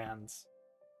expands.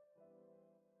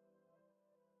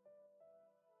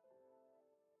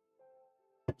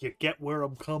 You get where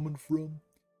I'm coming from?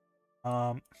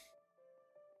 I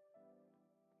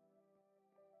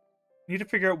need to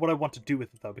figure out what I want to do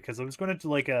with it, though, because I was going to do,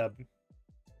 like, a...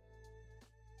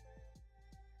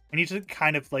 I need to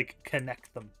kind of, like,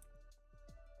 connect them.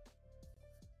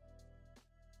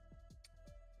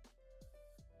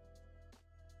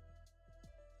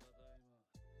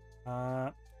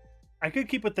 I could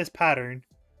keep with this pattern,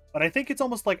 but I think it's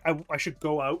almost like I should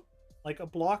go out, like, a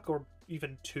block or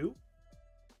even two.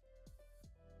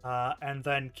 And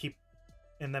then keep...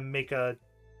 And then make a...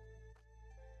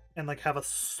 And, like, have a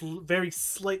very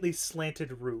slightly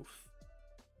slanted roof.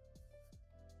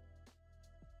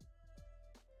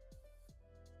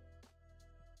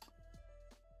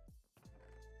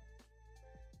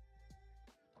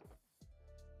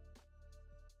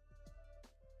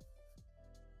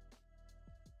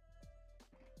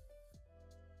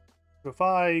 So if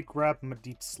I grab my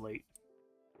deep slate...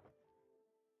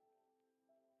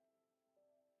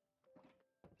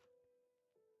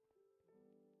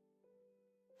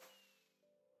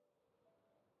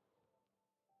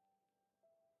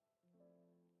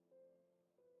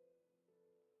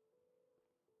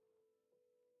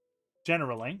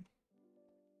 Generally,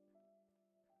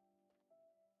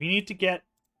 we need to get...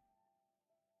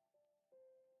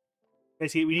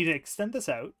 Basically, we need to extend this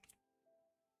out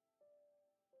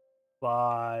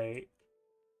by,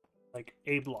 like,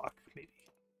 a block, maybe.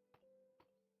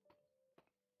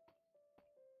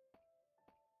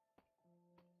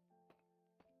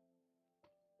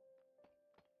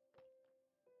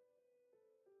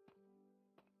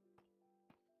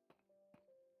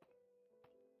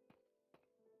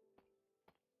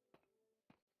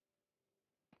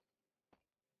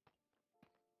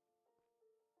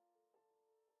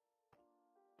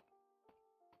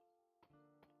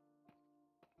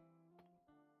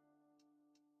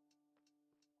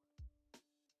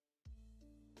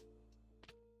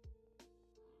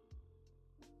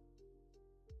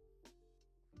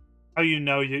 How you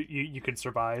know you can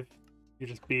survive? You're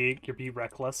be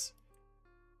reckless.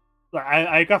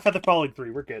 I got feather falling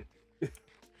 3. We're good.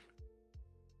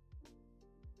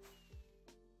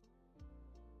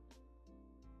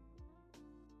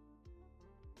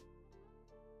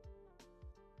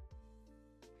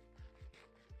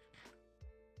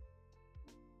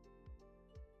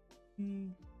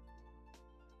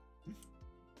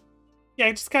 Yeah,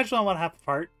 I just casually want to half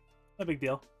apart. No big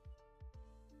deal.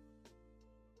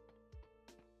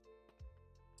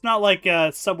 It's not like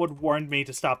someone warned me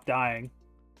to stop dying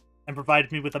and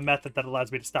provided me with a method that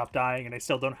allows me to stop dying, and I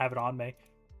still don't have it on me,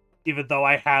 even though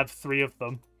I have 3 of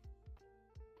them.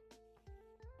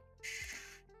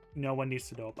 No one needs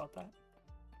to know about that.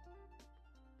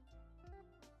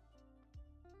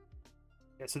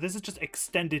 Yeah, so this is just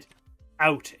extended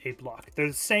out a block. They're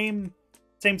the same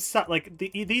size. Like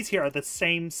these here are the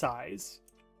same size,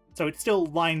 so it still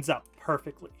lines up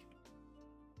perfectly.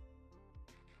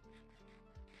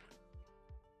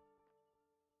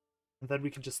 And then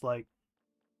we can just like...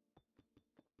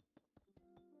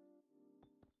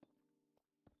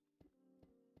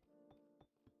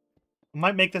 I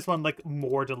might make this one like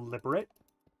more deliberate.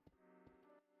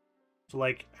 To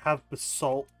like have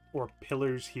basalt or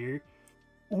pillars here.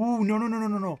 Ooh,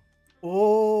 no.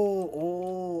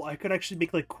 Oh, I could actually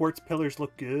make like quartz pillars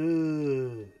look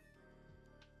good.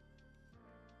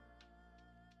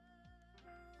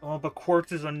 Oh, but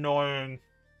quartz is annoying.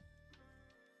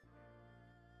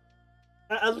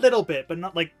 A little bit, but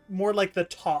not like... More like the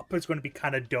top is going to be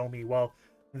kind of domey, while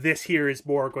this here is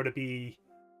more going to be...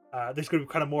 This is going to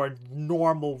be kind of more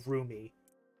normal roomy.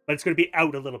 But it's going to be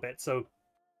out a little bit, so...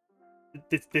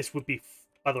 This would be...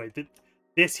 By the way,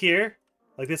 this here,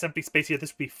 like this empty space here,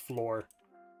 this would be floor.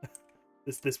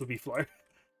 This would be floor.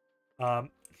 And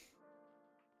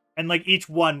like each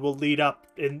one will lead up,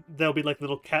 and there'll be like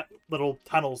little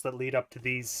tunnels that lead up to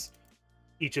these...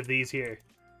 Each of these here.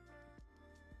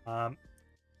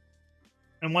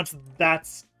 And once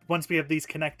we have these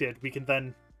connected, we can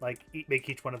then like make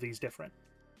each one of these different.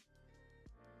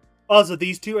 Also,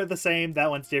 these two are the same. That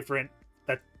one's different.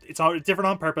 That it's all different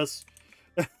on purpose.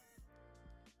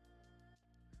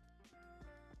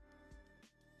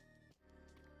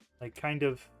 Like, kind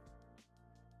of.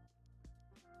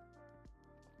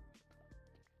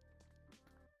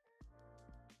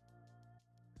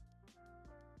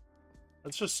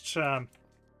 Let's just I'm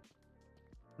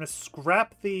gonna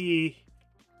scrap the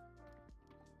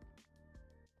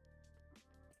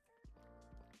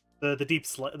deep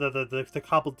slate, the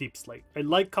cobbled deep slate. I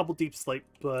like cobbled deep slate,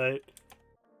 but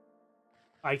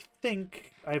I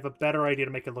think I have a better idea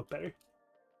to make it look better.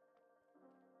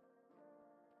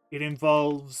 It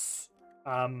involves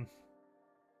a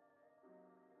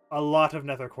lot of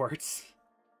nether quartz.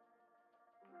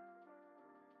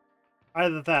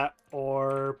 Either that,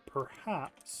 or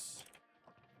perhaps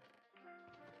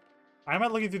I'm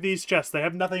not looking through these chests. They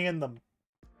have nothing in them.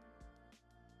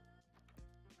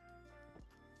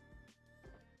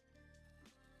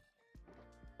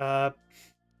 Or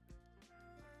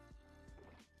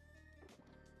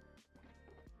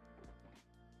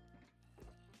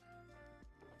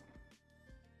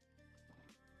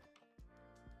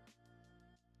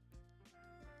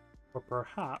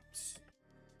perhaps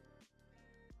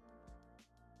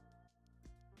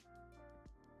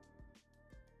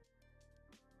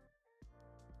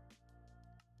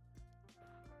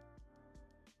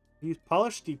we use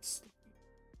polished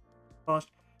polished.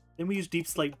 Then we use deep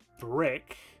slate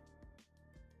brick.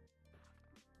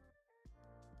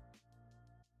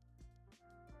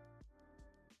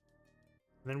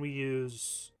 And then we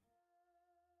use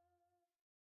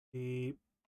the.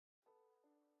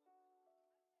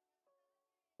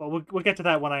 Well, we'll get to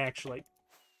that when I actually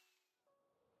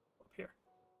up here.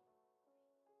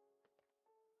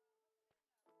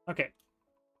 Okay.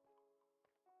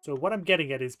 So what I'm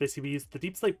getting at is basically we use the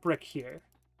deep slate brick here.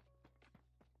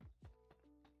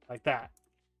 Like that.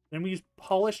 Then we use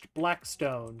polished black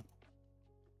stone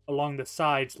along the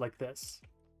sides like this.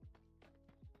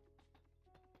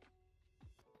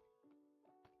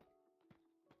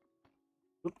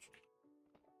 Oops.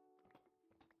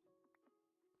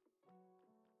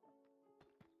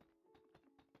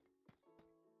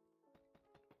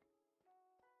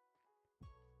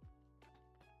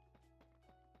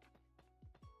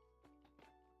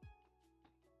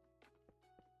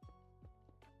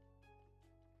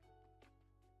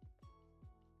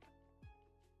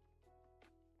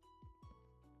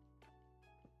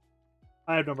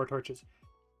 I have no more torches.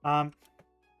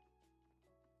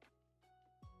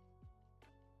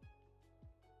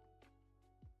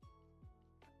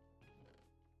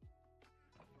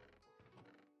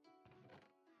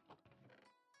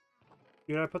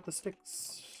 Did I put the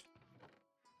sticks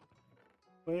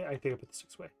away? I think I put the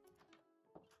sticks away.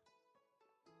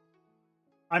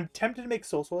 I'm tempted to make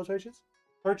soul swallow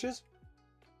torches.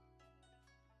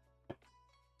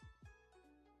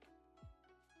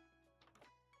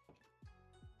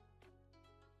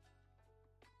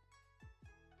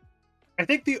 I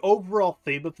think the overall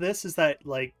theme of this is that,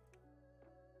 like,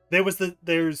 there's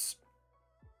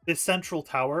this central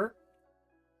tower,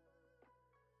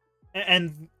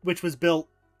 and which was built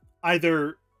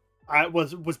either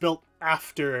was built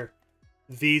after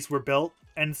these were built,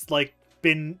 and it's like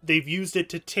they've used it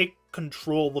to take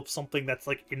control of something that's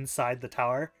like inside the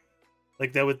tower,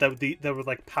 like that were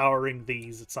like powering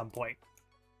these at some point.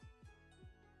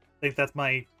 I think that's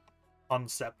my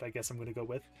concept. I guess I'm gonna go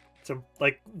with. So,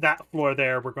 like, that floor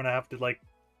there, we're gonna have to, like,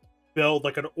 build,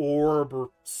 like, an orb or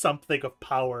something of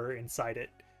power inside it.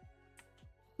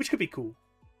 Which could be cool.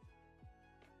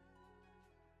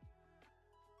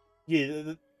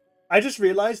 Yeah, I just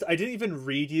realized I didn't even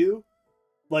read you,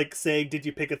 like, saying, did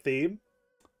you pick a theme?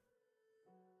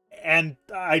 And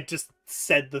I just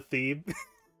said the theme.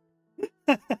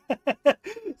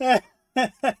 I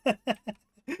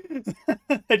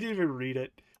didn't even read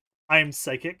it. I am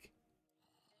psychic.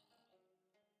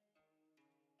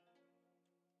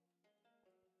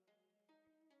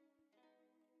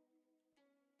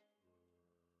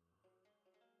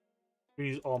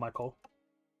 Use all my coal.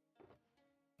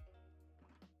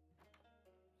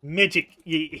 Magic,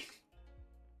 yeah.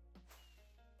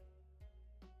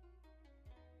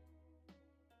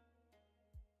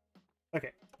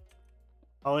 Okay.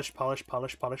 Polished. Polished.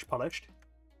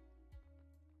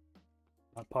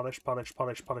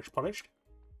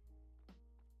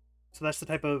 So that's the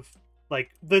type of, like,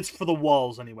 that's for the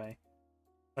walls anyway.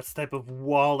 That's the type of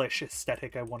wallish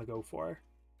aesthetic I want to go for.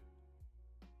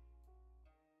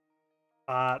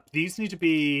 These need to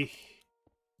be...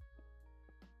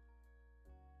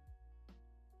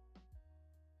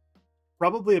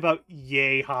 probably about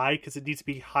yay high, because it needs to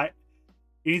be high.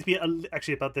 It needs to be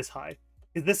actually about this high.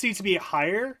 Because this seems to be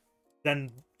higher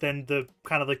than the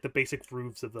kind of like the basic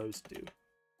roofs of those do.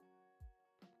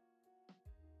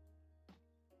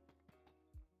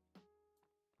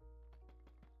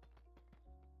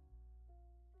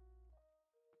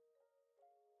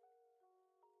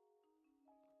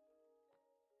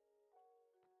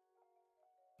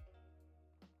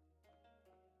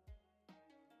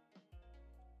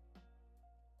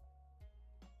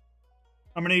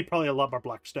 I'm gonna need probably a lot more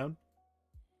blackstone.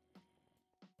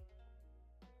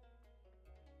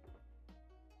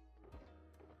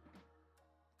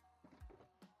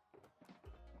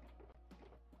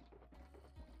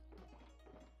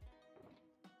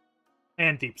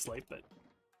 And deep slate, but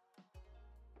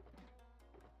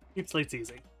deep slate's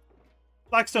easy.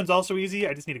 Blackstone's also easy,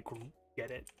 I just need to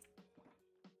get it.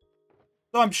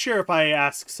 So I'm sure if I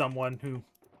ask someone who...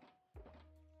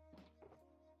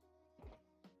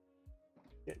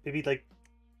 maybe like...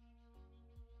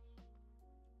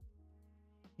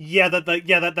 Yeah,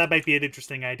 that might be an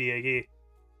interesting idea, yeah.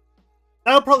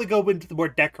 That'll probably go into the more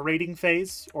decorating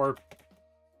phase, or...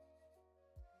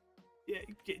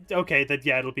 Okay, then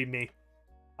yeah, it'll be me.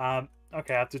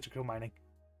 Okay, I have to go mining.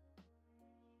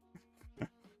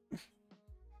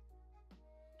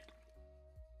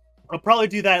 I'll probably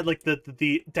do that like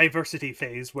the diversity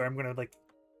phase where I'm gonna like,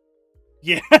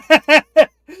 yeah,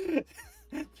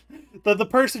 the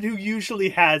person who usually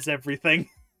has everything.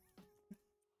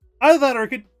 Either that or I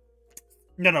could,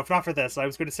 no, not for this. I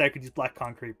was gonna say I could use black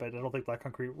concrete, but I don't think black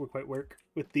concrete would quite work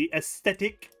with the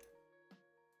aesthetic.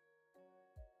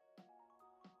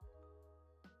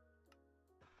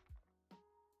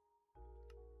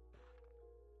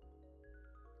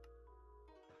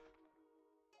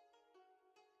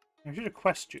 Here's a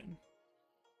question.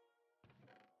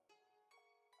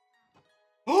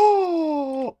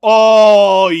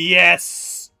 Oh,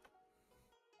 yes!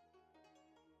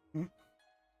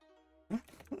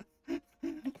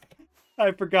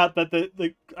 I forgot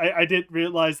that I didn't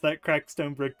realize that cracked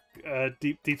stone brick,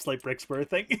 deep slate bricks were a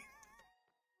thing.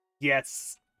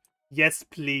 Yes. Yes,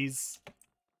 please.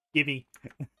 Gimme.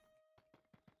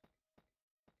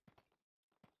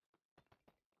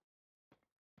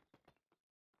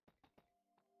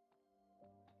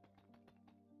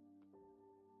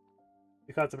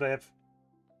 The concept I have.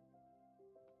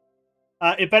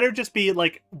 It better just be,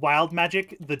 like, Wild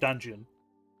Magic, the dungeon.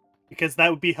 Because that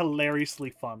would be hilariously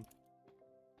fun.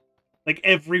 Like,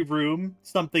 every room,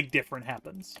 something different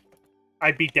happens.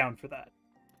 I'd be down for that.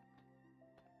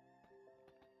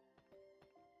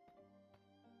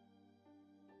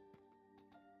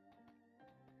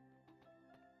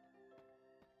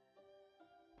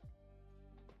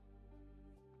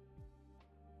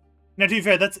 Now, to be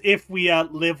fair, that's if we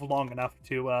live long enough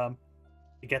to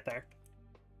get there.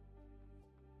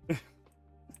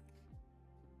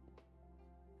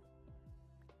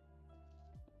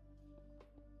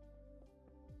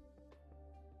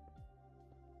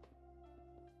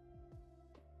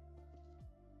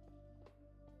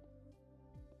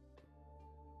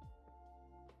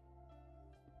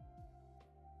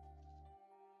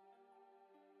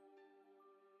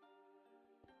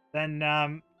 Then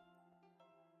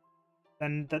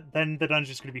the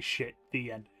dungeon's gonna be shit.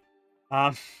 The end.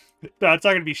 No, it's not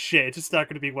gonna be shit. It's just not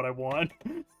gonna be what I want.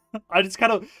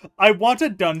 I want a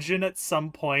dungeon at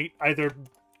some point. Either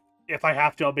if I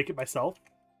have to, I'll make it myself.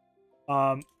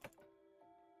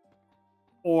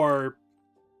 Or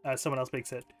someone else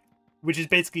makes it, which is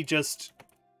basically just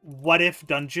what if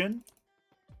dungeon,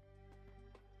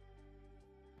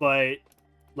 but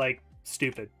like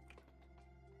stupid.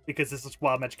 Because this is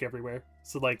wild magic everywhere.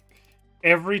 So, like,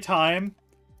 every time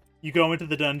you go into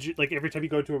the dungeon, like, every time you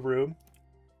go into a room,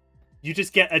 you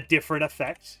just get a different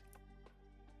effect.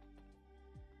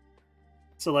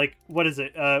 So, like, what is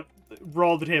it?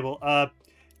 Roll the table.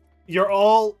 You're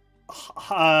all,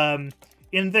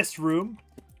 in this room,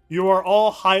 you are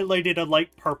all highlighted a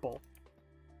light purple.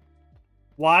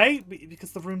 Why?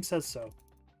 Because the room says so.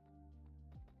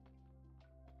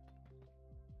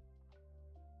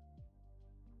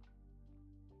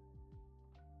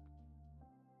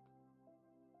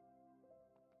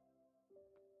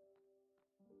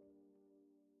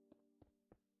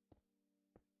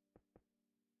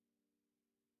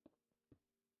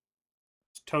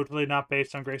 Totally not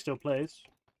based on Greystone Plays.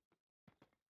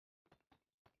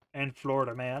 And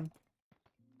Florida Man.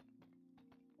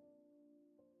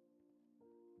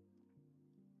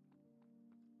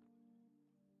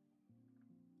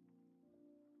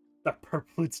 The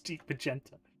purple is deep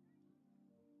magenta.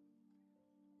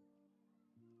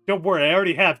 Don't worry, I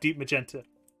already have deep magenta.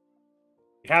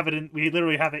 We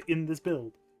literally have it in this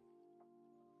build.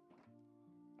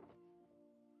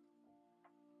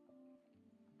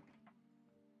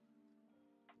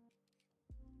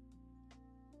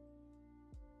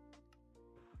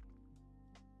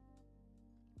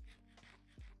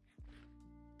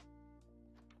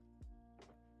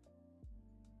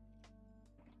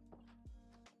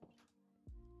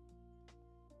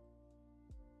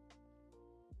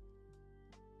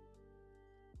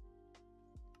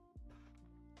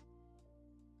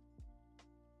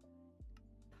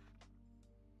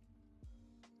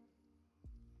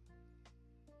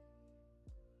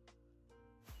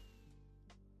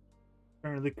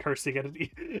 Currently cursing at it.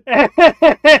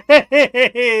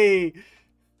 Hey!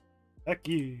 Fuck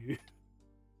you.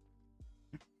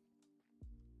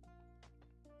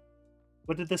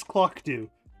 What did this clock do?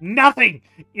 Nothing!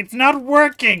 It's not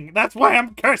working! That's why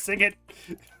I'm cursing it!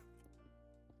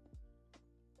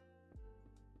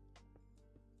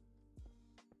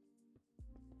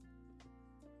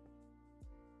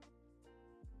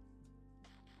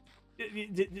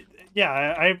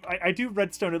 Yeah, I do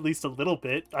redstone at least a little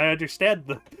bit. I understand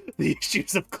the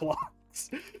issues of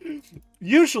clocks.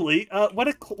 Usually,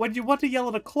 when you want to yell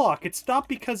at a clock, it's not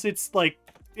because it's like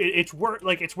it's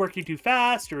working too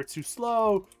fast or it's too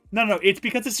slow. No, it's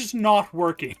because it's just not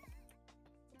working.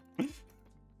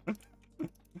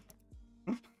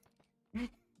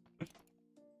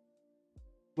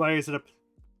 Why is it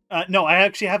a? No, I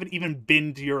actually haven't even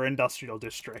been to your industrial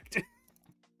district.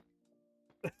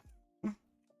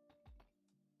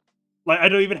 Like, I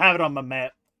don't even have it on my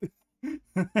map.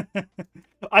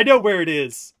 I know where it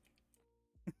is.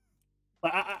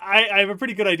 I have a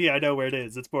pretty good idea I know where it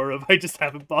is. It's more of I just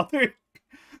haven't bothered.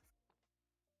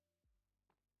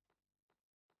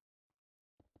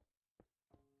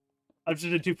 I've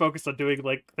just been too focused on doing,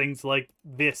 like, things like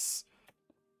this.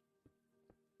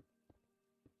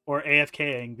 Or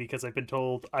AFKing because I've been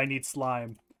told I need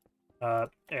slime.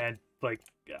 And, like,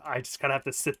 I just kind of have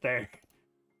to sit there.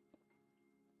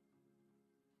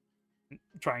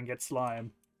 Try and get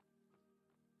slime.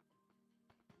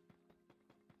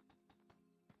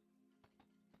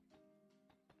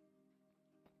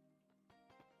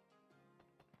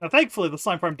 Now, thankfully, the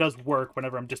slime farm does work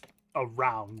whenever I'm just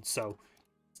around, so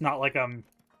it's not like I'm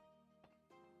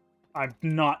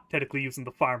not technically using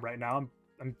the farm right now.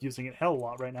 I'm using it hell a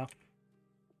lot right now.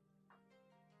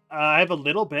 I have a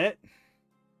little bit,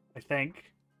 I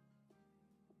think.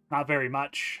 Not very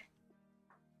much.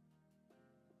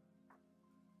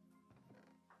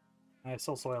 I have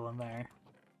soul soil in there.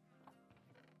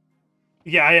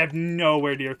 Yeah, I have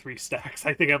nowhere near 3 stacks.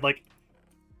 I think I have like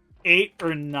 8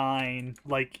 or 9,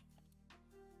 like,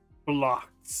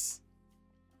 blocks.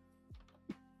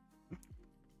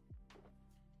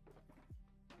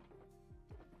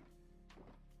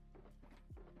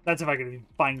 That's if I can even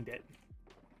find it.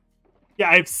 Yeah,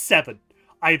 I have 7.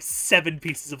 I have 7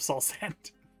 pieces of soul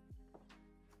sand.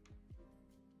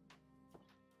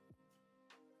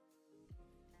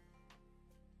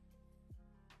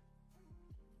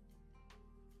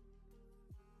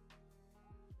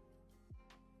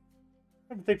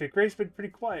 I think that Gray's been pretty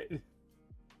quiet.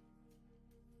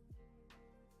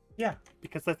 Yeah,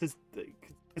 because that's his.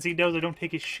 Because he knows I don't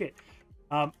take his shit.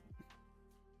 50%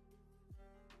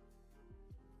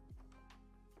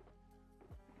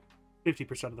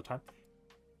 of the time.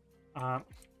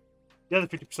 The other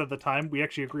 50% of the time, we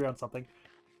actually agree on something.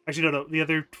 Actually, no. The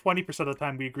other 20% of the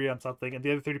time, we agree on something, and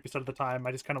the other 30% of the time,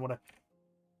 I just kind of want to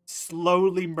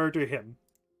slowly murder him.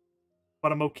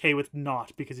 But I'm okay with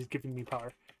not, because he's giving me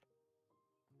power.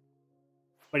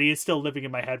 But he is still living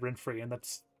in my head rent-free, and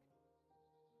that's...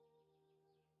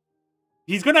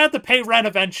 He's gonna have to pay rent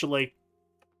eventually.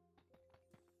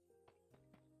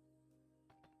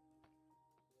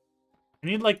 I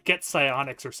need, like, get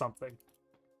psionics or something.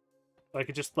 So I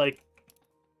could just, like,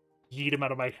 yeet him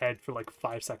out of my head for, like,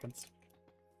 5 seconds.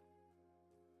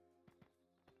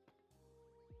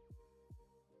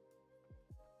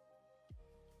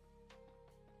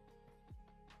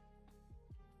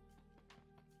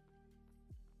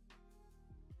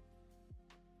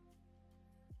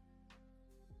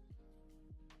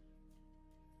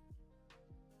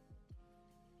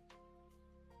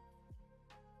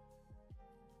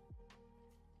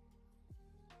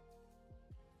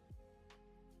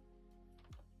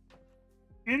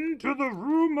 Into the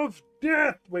room of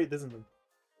death! Wait, this isn't...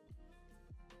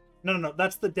 No,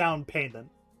 that's the down payment.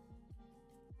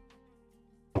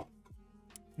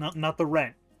 Not the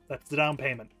rent. That's the down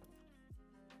payment.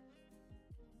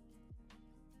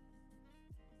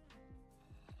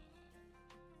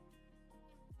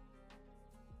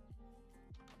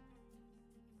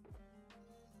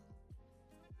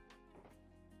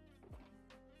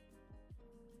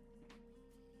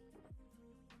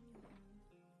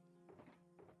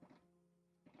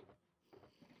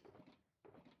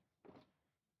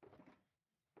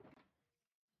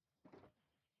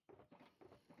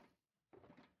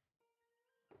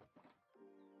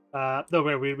 No,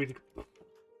 wait, we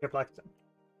get black.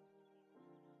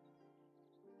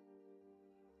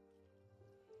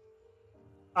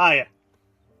 Ah, yeah.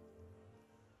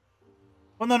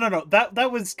 Well, no.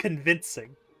 That was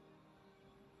convincing.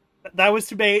 That was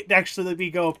to make actually let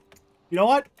me go. You know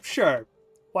what? Sure.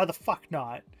 Why the fuck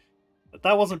not? But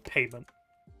that wasn't payment.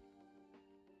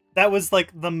 That was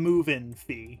like the move-in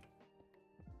fee.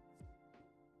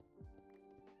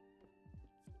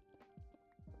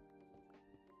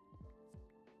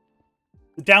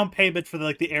 The down payment for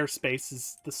like the airspace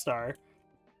is the star,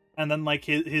 and then like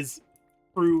his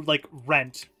crew like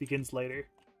rent begins later.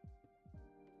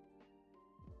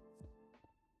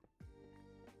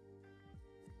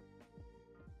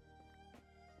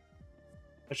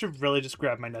 I should really just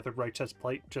grab my netherite chest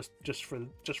plate just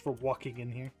for walking in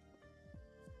here.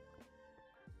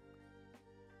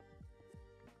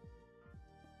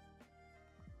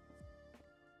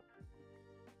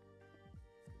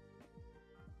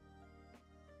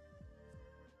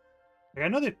 Like, I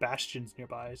know there's bastions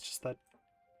nearby. It's just that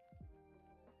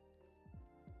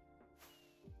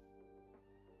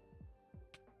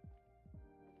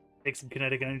take some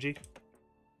kinetic energy.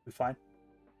 Be fine.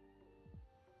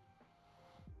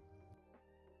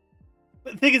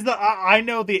 The thing is that I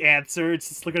know the answer. It's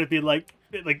just going to be like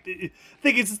the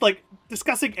thing is just like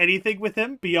discussing anything with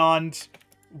him beyond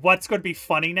what's going to be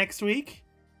funny next week.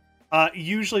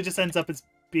 Usually just ends up as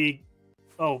being,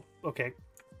 oh, okay.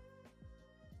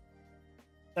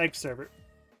 Thanks, server.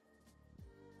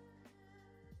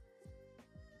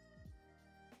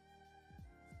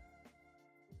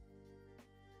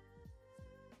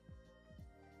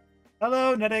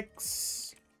 Hello,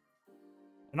 Netix.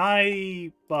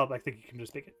 And Bob, I think you can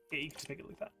just make it. Yeah, you can just make it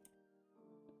like that.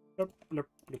 Blurp, blurp,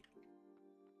 blurp.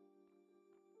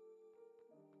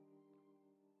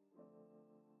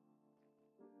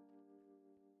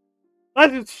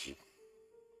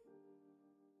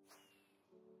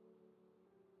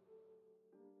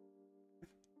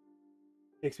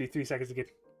 Takes me 3 seconds to get.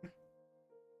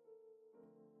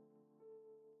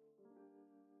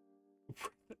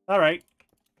 All right.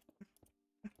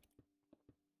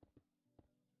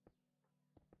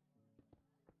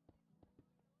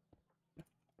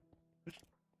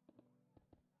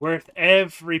 Worth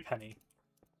every penny.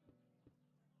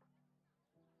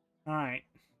 All right.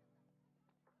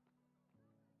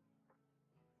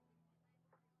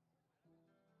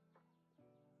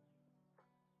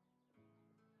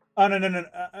 Oh no. No,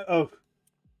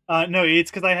 it's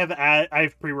because I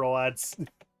have pre-roll ads.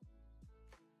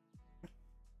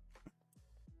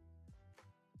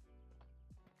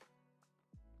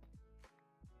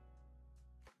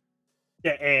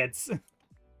 Yeah, ads.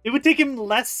 It would take him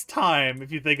less time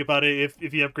if you think about it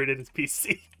if he upgraded his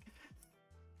PC.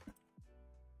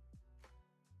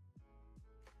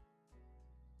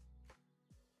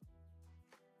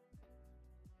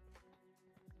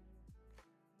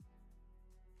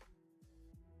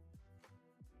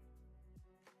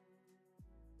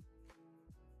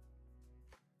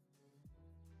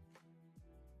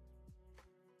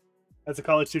 As a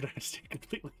college student, I understand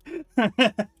completely.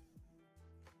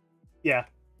 Yeah.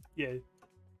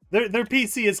 Their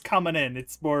PC is coming in.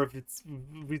 It's more of it's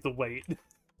the wait.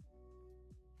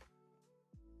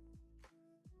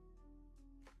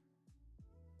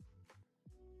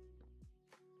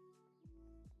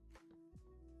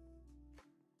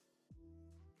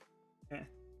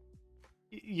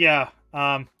 Yeah.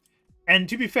 And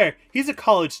to be fair, he's a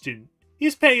college student.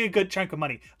 He's paying a good chunk of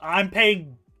money. I'm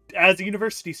paying as a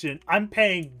university student. I'm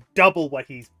paying double what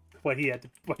he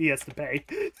has to pay.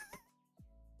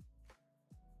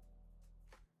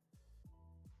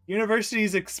 University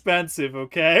is expensive,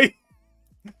 okay?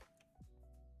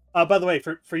 By the way,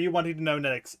 for you wanting to know,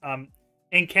 Netix,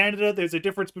 in Canada, there's a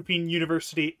difference between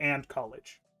university and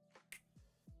college.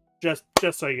 Just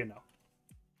so you know.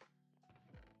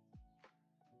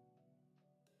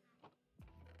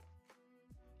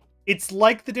 It's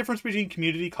like the difference between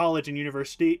community college and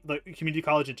university, like community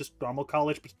college and just normal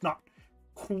college, but it's not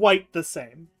quite the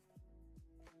same.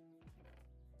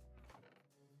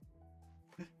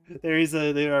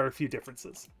 There are a few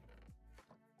differences.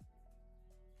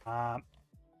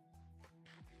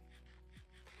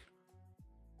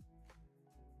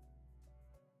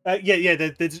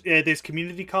 There's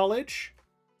community college,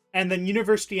 and then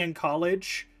university and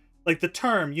college. Like the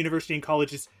term university and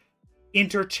college is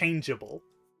interchangeable.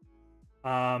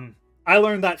 I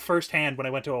learned that firsthand when I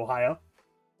went to Ohio.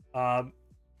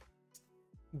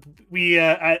 We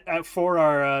for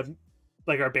our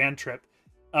like our band trip,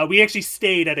 we actually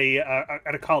stayed at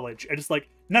a college, and it's like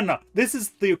no, this is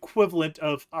the equivalent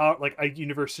of like a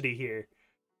university here.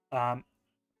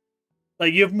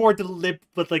 Like you have more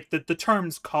but like the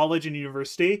terms college and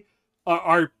university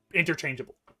are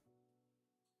interchangeable.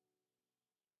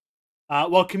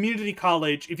 While community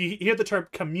college, if you hear the term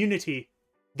community,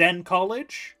 then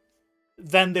college,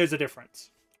 then there's a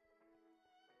difference.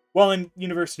 While in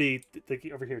university, like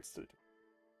over here, it's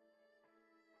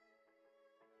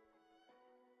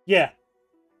yeah.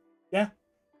 Yeah.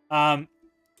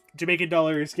 Jamaican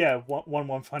dollars, yeah,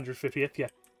 1/150th, yeah.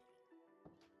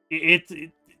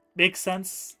 It makes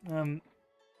sense, in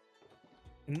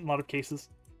a lot of cases.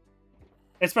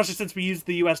 Especially since we use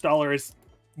the US dollar as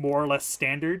more or less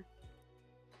standard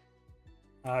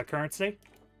currency.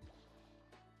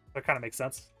 That kind of makes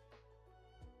sense.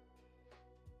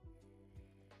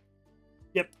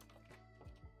 Yep.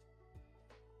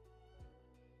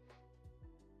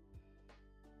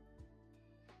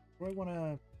 Do I want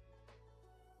to...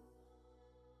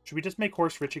 Should we just make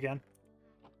horse rich again?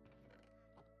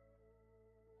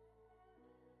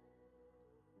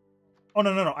 Oh,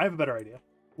 no. I have a better idea.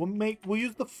 We'll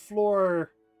use the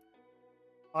floor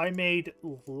I made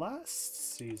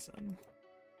last season.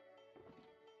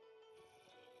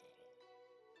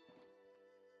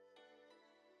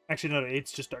 Actually, no,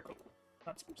 it's just dark oak.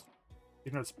 Not spruce.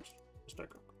 Ignore the spruce. Just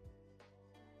dark oak.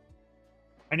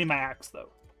 I need my axe, though.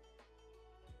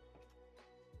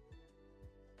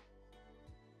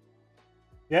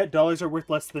 Yeah, dollars are worth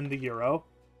less than the euro.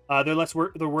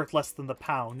 They're worth less than the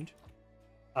pound.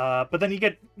 But then you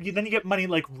get money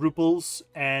like rubles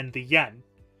and the yen,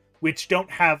 which don't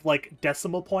have like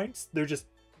decimal points. They're just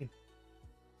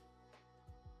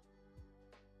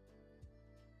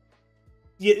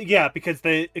yeah, because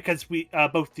we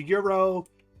both the euro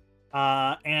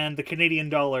and the Canadian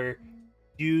dollar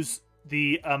use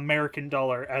the American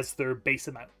dollar as their base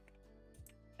amount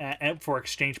and for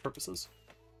exchange purposes.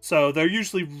 So they're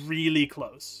usually really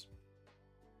close.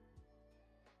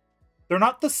 They're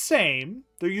not the same.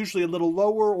 They're usually a little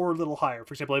lower or a little higher.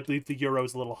 For example, I believe the euro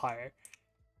is a little higher.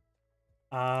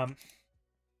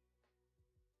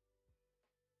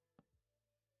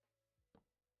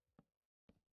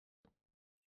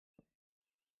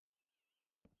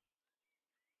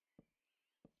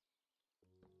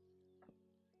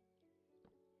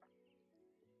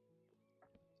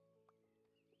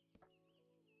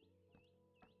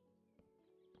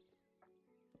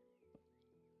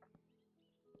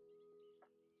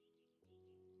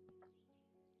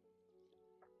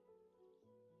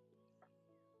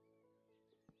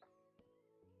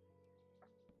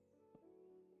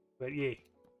 But yeah.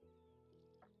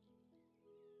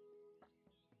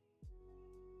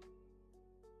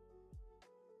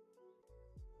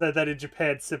 That in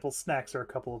Japan, simple snacks are a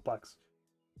couple of bucks.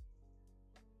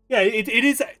 Yeah, it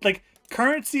is, like,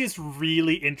 currency is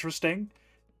really interesting.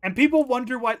 And people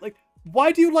wonder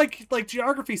why do you like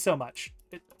geography so much?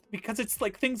 Because it's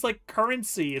like things like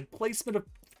currency and placement of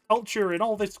culture and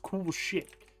all this cool shit.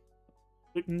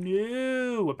 But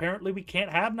no, apparently we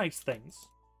can't have nice things.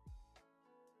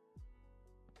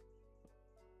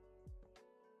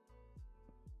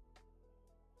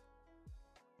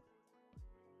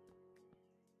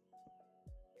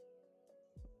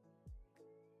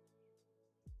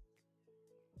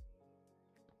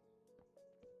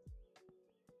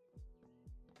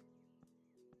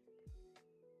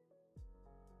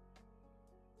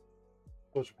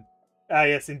 Ah,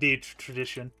 yes, indeed,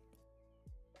 tradition.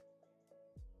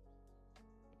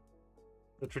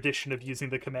 The tradition of using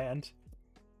the command.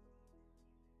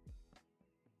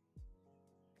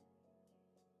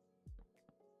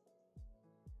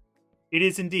 It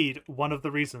is indeed one of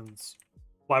the reasons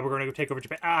why we're going to go take over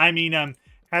Japan. I mean,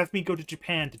 have me go to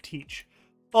Japan to teach.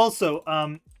 Also,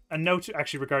 a note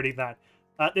actually regarding that.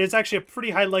 There's actually a pretty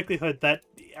high likelihood that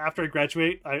after I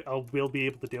graduate, I will be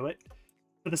able to do it.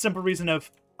 For the simple reason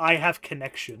of, I have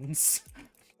connections.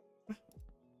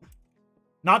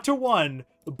 Not to one,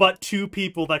 but two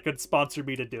people that could sponsor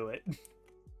me to do it.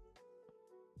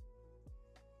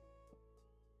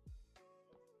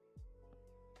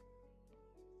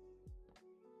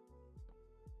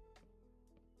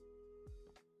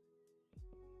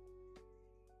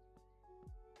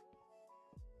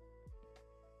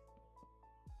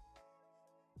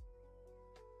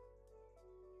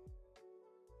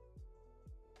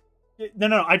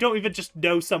 No, I don't even just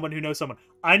know someone who knows someone.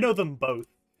 I know them both.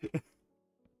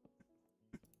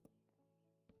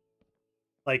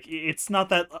 Like, it's not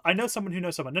that... I know someone who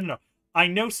knows someone. No. I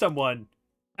know someone,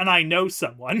 and I know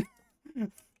someone.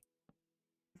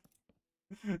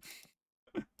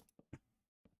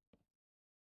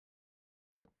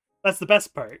 That's the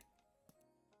best part.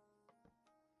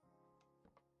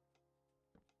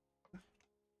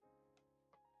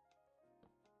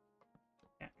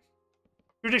 Yeah.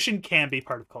 Tradition can be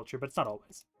part of culture, but it's not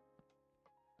always.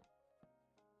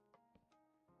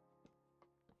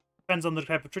 Depends on the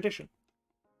type of tradition.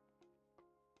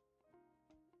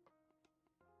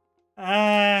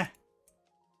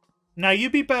 Now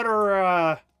you be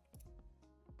better,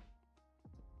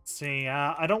 let's see,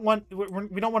 I don't want,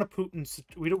 we don't want to Putin,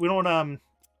 we don't want,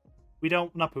 We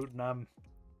don't, not Putin,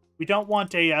 we don't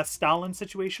want a Stalin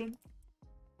situation.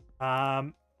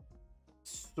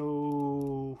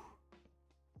 So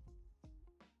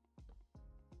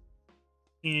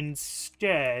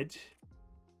instead,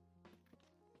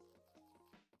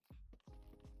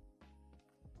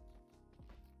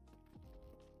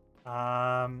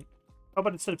 how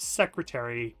about instead of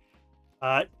secretary,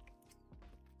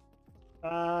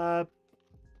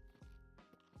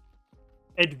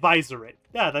 advisorate.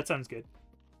 Yeah, that sounds good.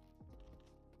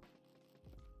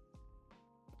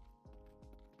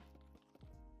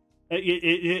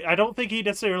 I don't think he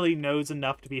necessarily knows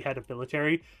enough to be head of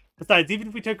military. Besides, even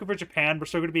if we took over Japan, we're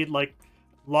still going to be, like,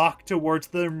 locked towards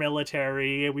the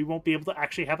military, and we won't be able to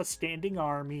actually have a standing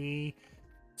army.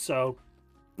 So...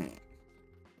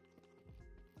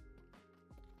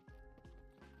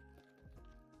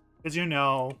 As you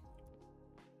know,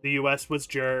 the US was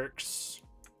jerks.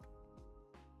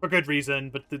 For good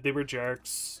reason, but they were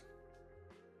jerks.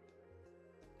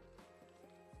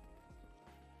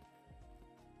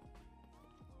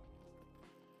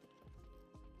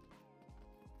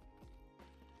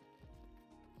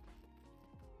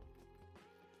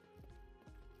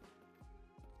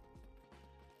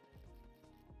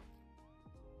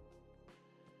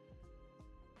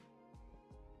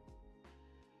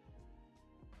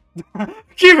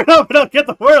 Keep it up and I'll get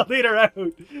the world leader out!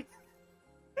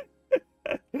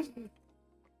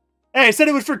 Hey, I said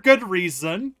it was for good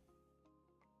reason.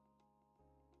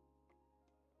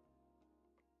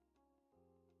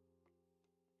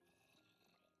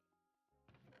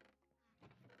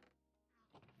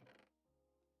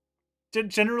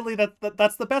 Generally,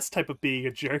 that's the best type of being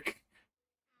a jerk.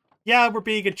 Yeah, we're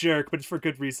being a jerk, but it's for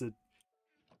good reason.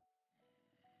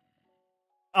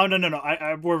 Oh, no.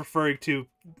 We're referring to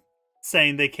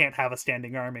saying they can't have a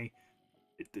standing army.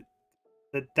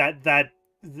 That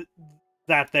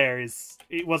there is...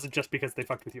 It wasn't just because they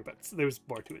fucked with you, but there was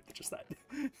more to it than just that.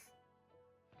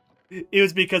 It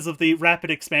was because of the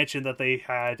rapid expansion that they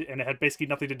had, and it had basically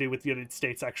nothing to do with the United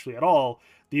States actually at all.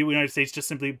 The United States just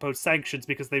simply imposed sanctions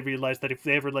because they realized that if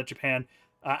they ever let Japan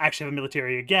actually have a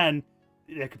military again,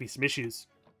 there could be some issues.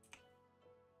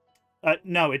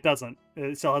 No, it doesn't.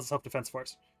 It still has a self-defense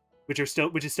force, which is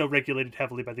still regulated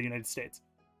heavily by the United States.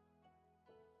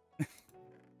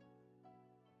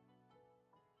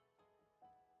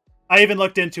 I even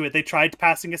looked into it. They tried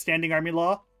passing a standing army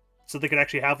law so they could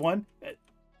actually have one.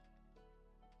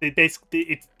 They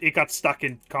basically it got stuck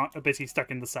in basically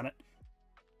stuck in the Senate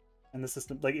and the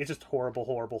system. Like, it's just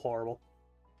horrible.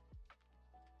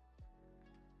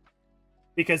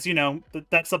 Because, you know,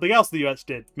 that's something else the U.S.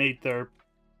 did. Made their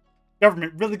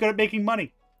government really good at making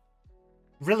money.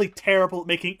 Really terrible at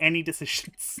making any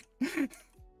decisions.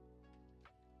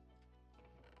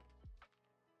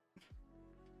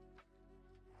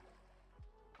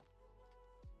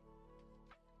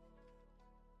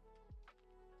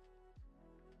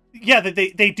 Yeah,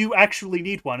 they do actually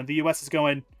need one, and the U.S. is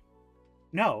going,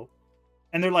 no.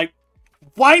 And they're like,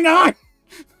 why not?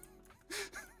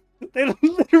 They're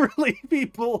literally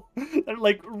people that are,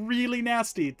 like, really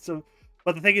nasty. So,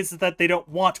 but the thing is that they don't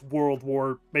want World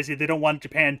War. Basically, they don't want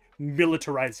Japan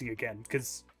militarizing again,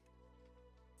 because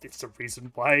it's the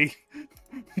reason why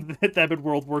them in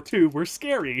World War II were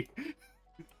scary.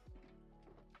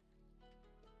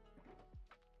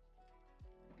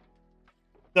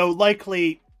 Though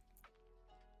likely,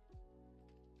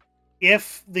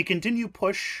 if they continue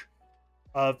push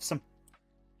of some...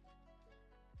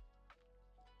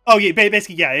 Oh yeah,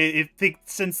 basically yeah.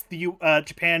 Since the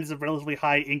Japan is a relatively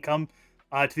high income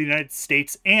to the United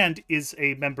States and is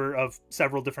a member of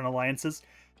several different alliances,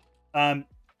 yeah,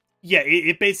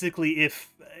 it basically,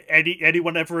 if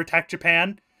anyone ever attacked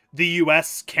Japan, the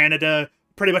U.S., Canada,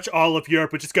 pretty much all of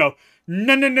Europe would just go,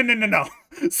 no,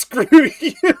 screw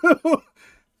you.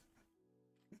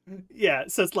 Yeah,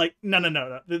 so it's like,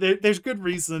 no. There's good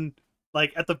reason.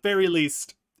 Like, at the very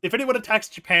least, if anyone attacks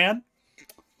Japan,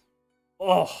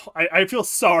 oh, I feel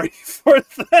sorry for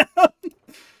them.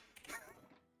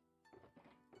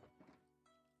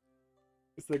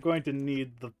 Because they're going to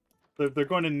need they're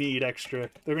going to need extra.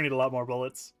 They're going to need a lot more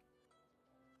bullets.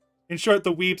 In short,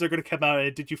 the weebs are going to come out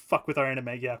and, did you fuck with our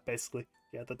anime? Yeah, basically.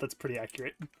 Yeah, that's pretty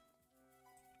accurate.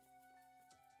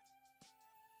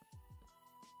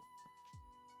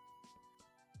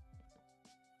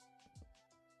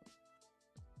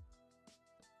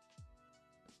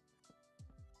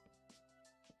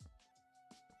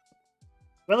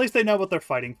 But at least they know what they're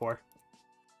fighting for.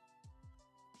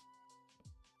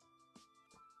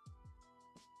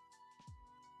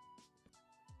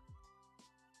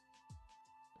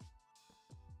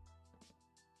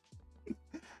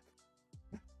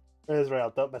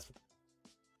 Israel, don't mess with.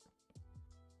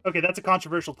 Okay, that's a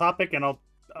controversial topic, and I'll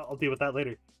deal with that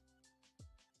later.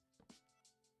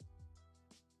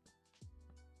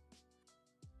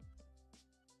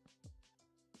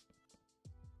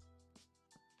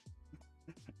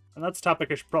 And that's a topic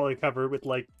I should probably cover with,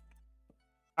 like,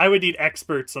 I would need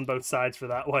experts on both sides for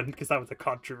that one, because that was a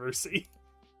controversy.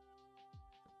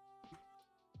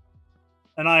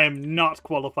 And I am not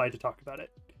qualified to talk about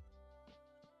it.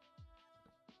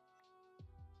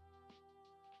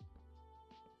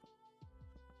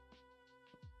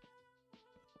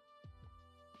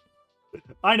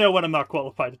 I know when I'm not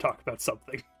qualified to talk about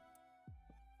something.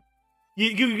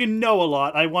 You can know a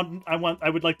lot. I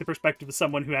would like the perspective of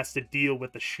someone who has to deal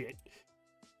with the shit.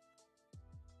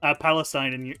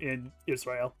 Palestine in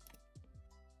Israel.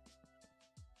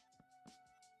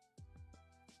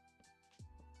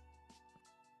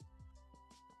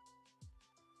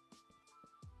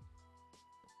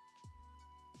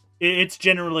 It's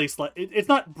generally it's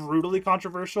not brutally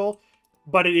controversial,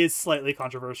 but it is slightly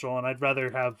controversial, and I'd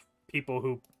rather have people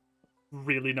who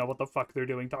really know what the fuck they're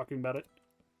doing talking about it.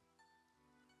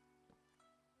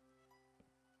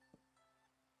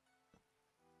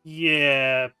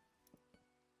 Yeah.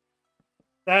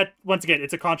 That, once again,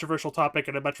 it's a controversial topic,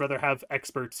 and I'd much rather have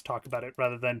experts talk about it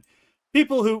rather than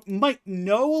people who might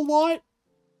know a lot,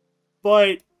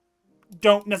 but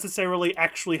don't necessarily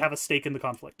actually have a stake in the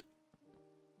conflict.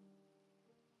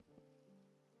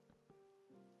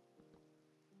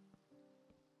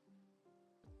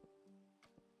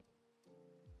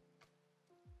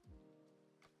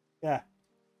 Yeah.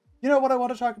 You know what I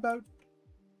want to talk about?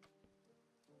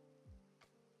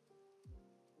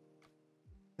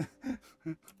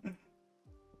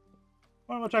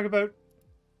 What am I talking about?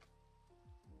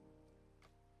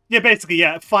 Yeah, basically,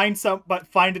 yeah. Find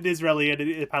an Israeli and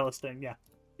a Palestine. Yeah,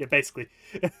 yeah, basically.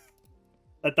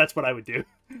 That's what I would do,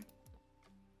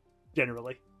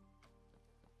 generally.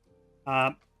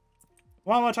 What am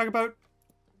I talking about?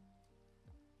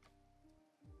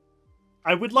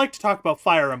 I would like to talk about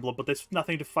Fire Emblem, but there's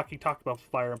nothing to fucking talk about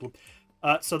Fire Emblem.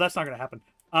 So that's not going to happen.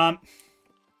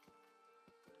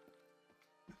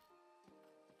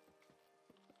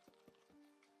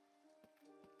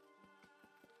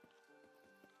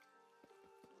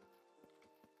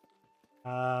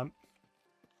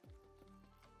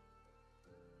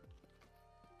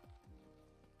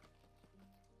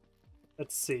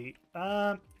 Let's see.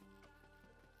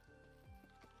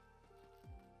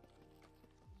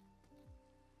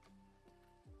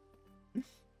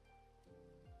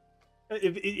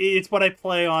 It's what I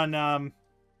play on.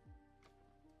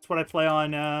 It's what I play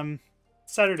on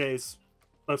Saturdays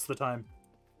most of the time.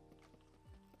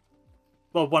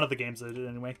 Well, one of the games I did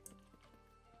anyway.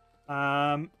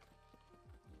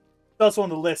 It's also on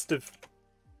the list of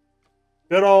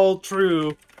good old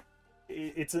true.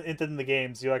 It's in the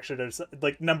games. You actually there's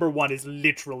like #1 is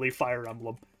literally Fire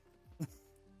Emblem.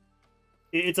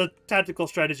 It's a tactical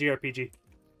strategy RPG.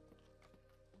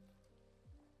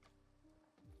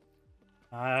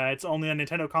 It's only on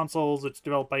Nintendo consoles. It's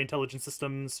developed by Intelligent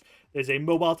Systems. There's a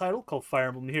mobile title called Fire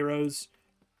Emblem Heroes,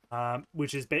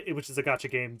 which is a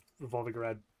gacha game revolving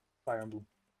around Fire Emblem.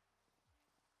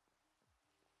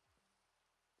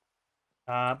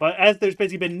 But as there's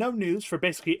basically been no news for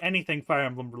basically anything Fire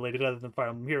Emblem related other than Fire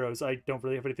Emblem Heroes, I don't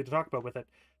really have anything to talk about with it.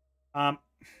 I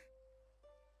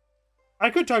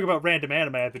could talk about random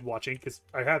anime I've been watching, because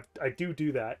I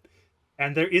do that.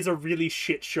 And there is a really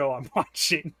shit show I'm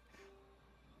watching.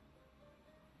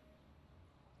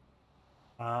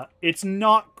 It's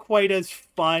not quite as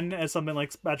fun as something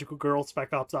like Magical Girl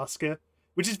Spec Ops Asuka,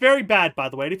 which is very bad, by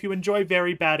the way. And if you enjoy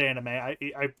very bad anime, I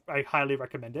highly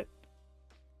recommend it.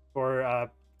 For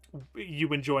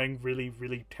you enjoying really,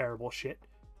 really terrible shit.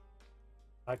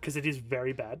 Because it is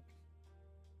very bad.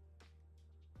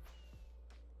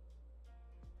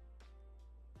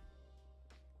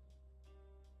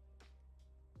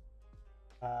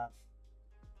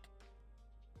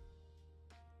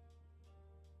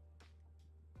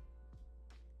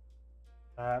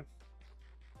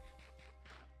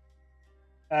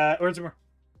 Where's more?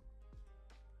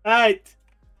 Yeah.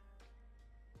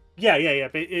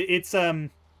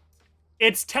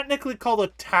 It's technically called a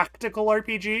tactical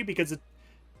RPG because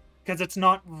it's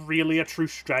not really a true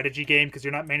strategy game because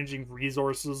you're not managing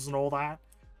resources and all that.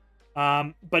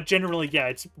 But generally, yeah,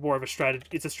 it's more of a strategy.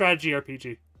 It's a strategy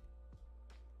RPG.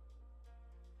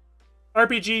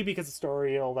 RPG because of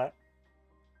story and all that.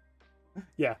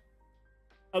 Yeah.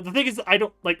 The thing is, I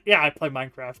don't like. Yeah, I play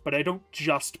Minecraft, but I don't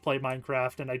just play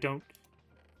Minecraft, and I don't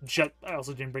just. I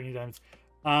also didn't bring you down.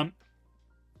 I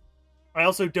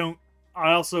also don't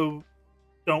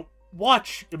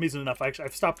watch, amusing enough, actually,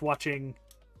 I've stopped watching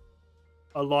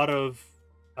a lot of,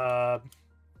 I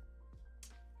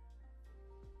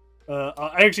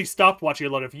actually stopped watching a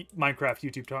lot of Minecraft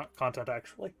YouTube content,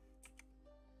 actually.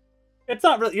 It's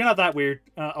not really, you're not that weird.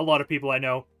 A lot of people I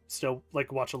know still,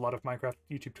 like, watch a lot of Minecraft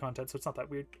YouTube content, so it's not that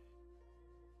weird.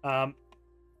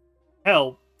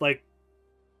 Hell, like,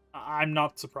 I'm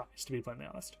not surprised, to be plainly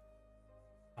honest.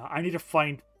 I need to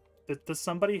find... Does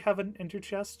somebody have an enter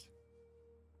chest?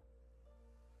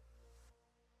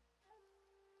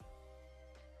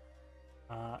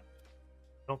 I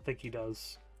don't think he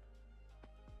does.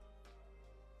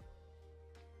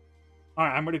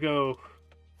 Alright, I'm gonna go...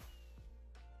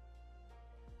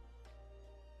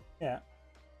 Yeah.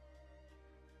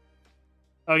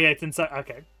 Oh yeah, it's inside.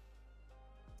 Okay.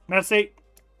 Now see...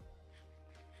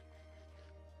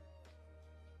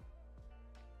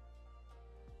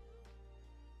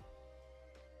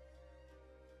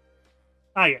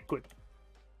 Ah, yeah, good.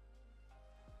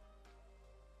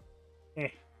 Eh.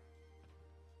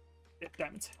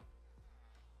 Diamonds.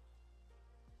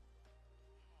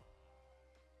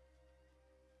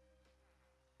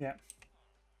 Yeah.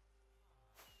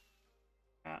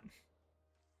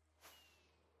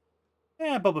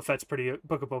 Yeah, Book of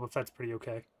Boba Fett's pretty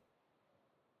okay.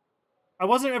 I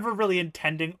wasn't ever really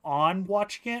intending on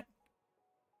watching it,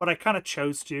 but I kind of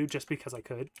chose to just because I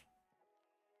could.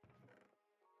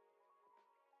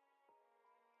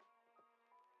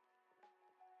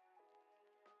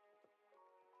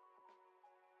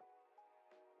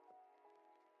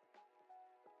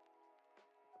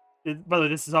 By the way,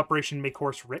 this is Operation Make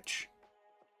Horse Rich.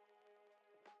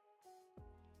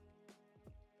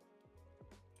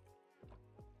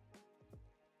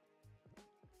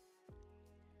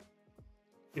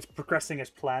 It's progressing as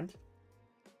planned.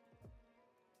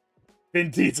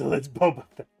 Vin Diesel is Boba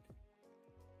Fett.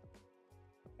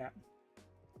 Yeah.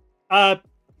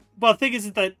 Well, the thing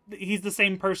is that he's the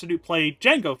same person who played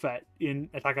Jango Fett in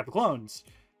Attack of the Clones.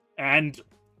 And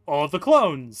all the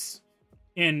clones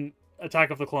in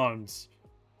Attack of the Clones.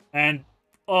 And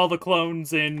all the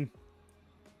clones in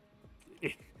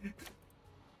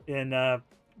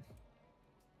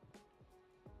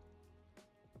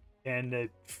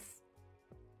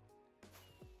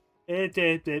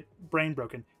brain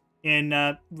broken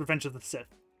in Revenge of the Sith,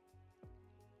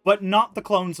 but not the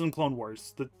clones in Clone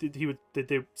Wars.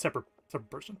 The separate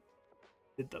person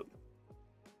did though.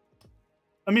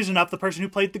 Amusing enough, the person who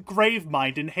played the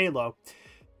Gravemind in Halo,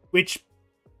 which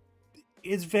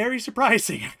is very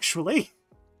surprising actually.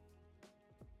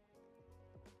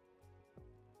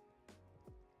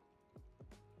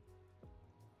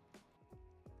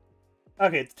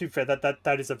 Okay, it's too fair.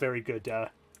 That is a very good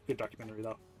good documentary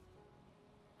though.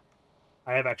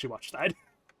 I have actually watched that.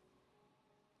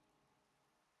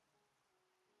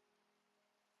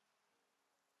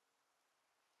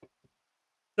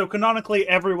 So canonically,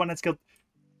 everyone has killed.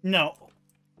 No,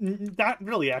 not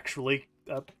really. Actually,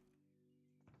 but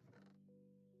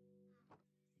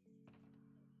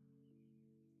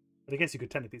I guess you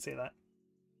could technically say that.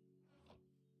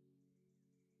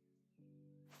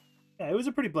 Yeah, it was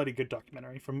a pretty bloody good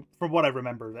documentary from what I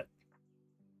remember of it.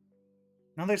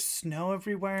 Now there's snow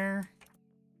everywhere.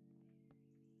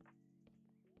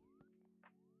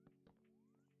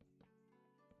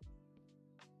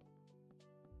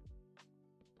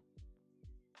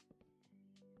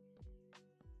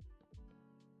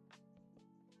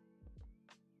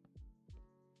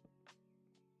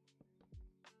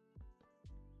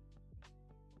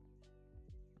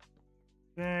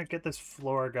 Get this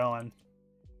floor going.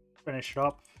 Finish it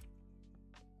up.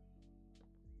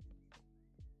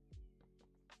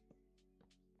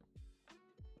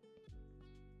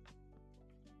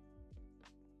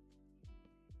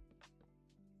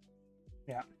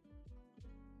 Yeah.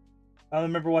 I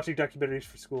remember watching documentaries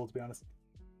for school, to be honest.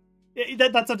 Yeah,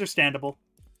 that's understandable.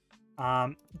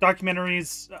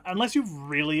 Documentaries, unless you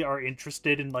really are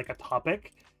interested in like a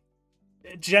topic,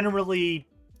 generally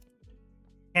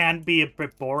can be a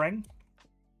bit boring.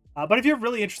 But if you're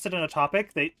really interested in a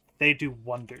topic, they do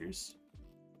wonders.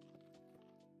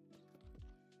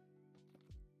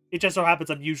 It just so happens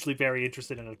I'm usually very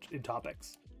interested in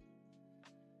topics.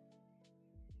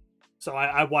 So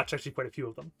I watch actually quite a few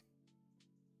of them.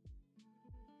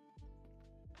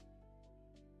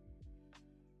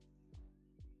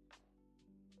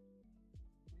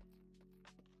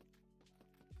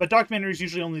 But documentaries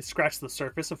usually only scratch the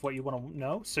surface of what you want to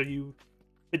know. So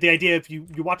but the idea if you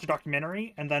watch a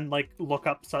documentary and then like look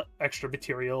up extra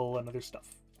material and other stuff,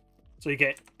 so you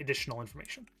get additional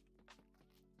information.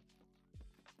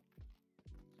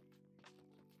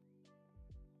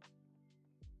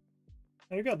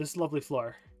 There you go. This is a lovely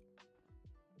floor.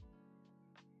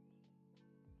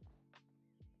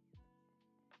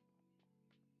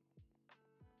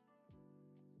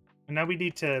 now we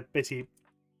need to basically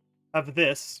have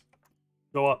this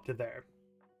go up to there.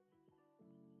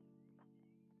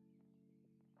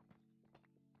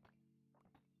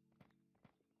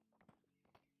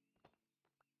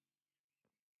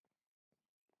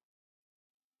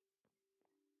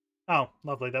 Oh,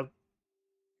 lovely.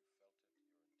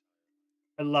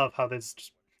 I love how this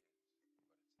just...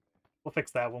 We'll fix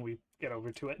that when we get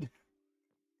over to it.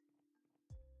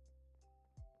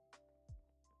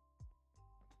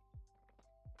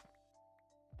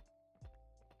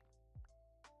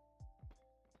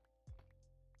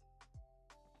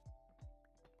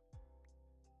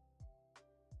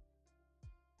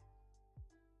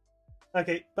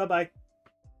 Okay, bye-bye.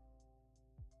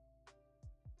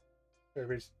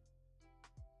 Servers.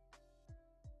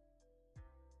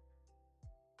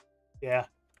 Yeah.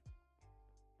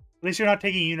 At least you're not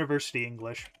taking university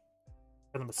English.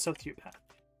 I'm a sociopath.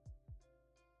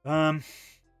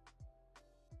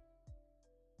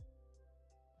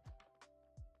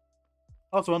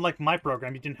 Also, unlike my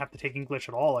program, you didn't have to take English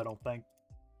at all, I don't think.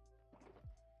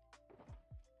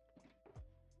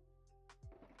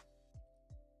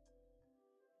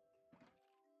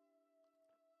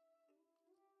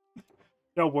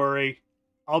 Don't worry.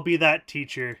 I'll be that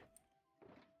teacher.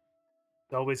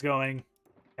 Always going,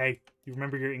 hey, you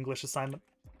remember your English assignment?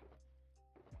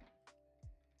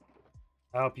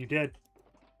 I hope you did.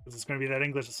 Because it's going to be that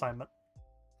English assignment.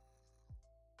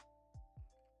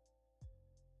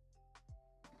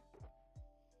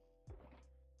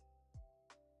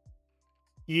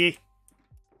 Yeah.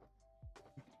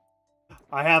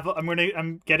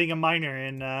 I'm getting a minor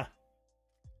in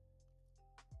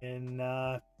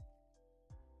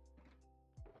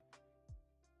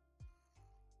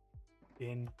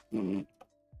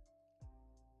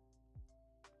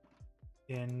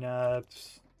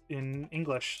in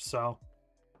English, so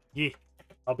yeah,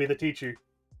 I'll be the teacher.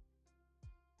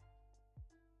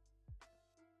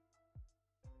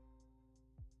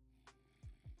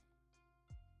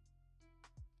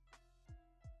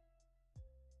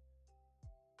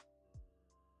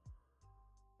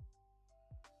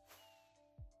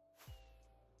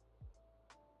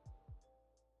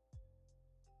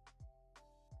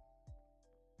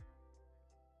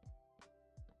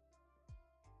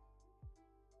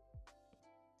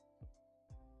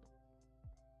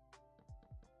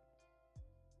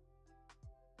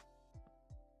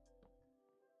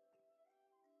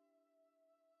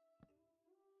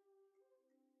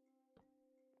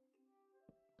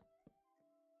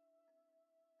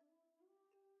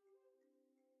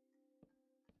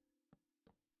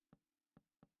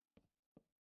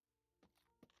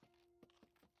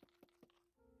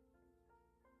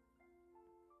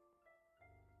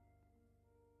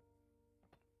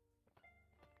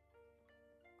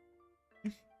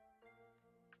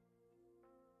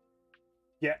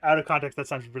 Yeah, out of context, that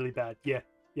sounds really bad. Yeah,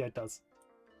 it does.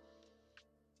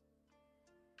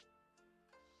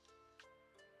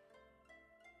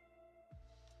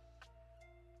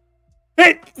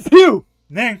 Hey! Phew!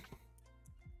 Nah.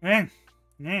 Nah.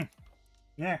 Nah.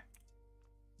 Yeah.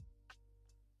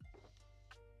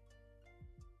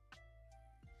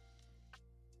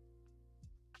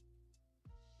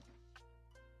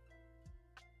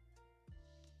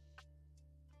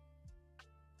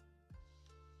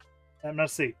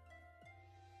 Merci.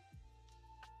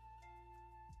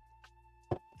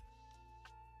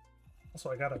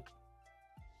 Also, I gotta...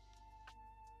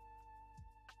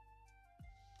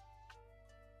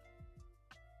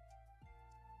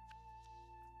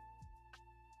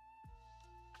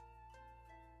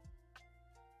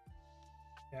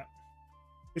 Yeah.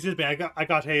 Excuse me, I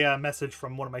got a message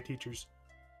from one of my teachers.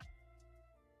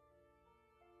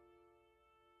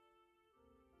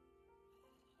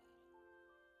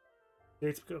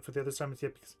 Dates for the other assignments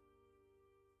yet because...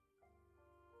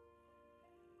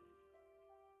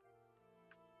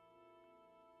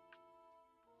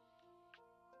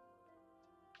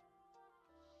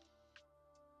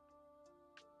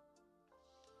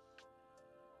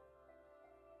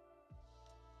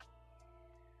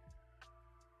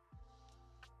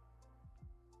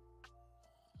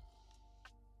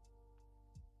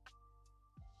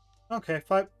 Okay,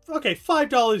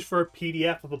 $5 for a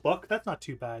PDF of a book. That's not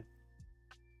too bad.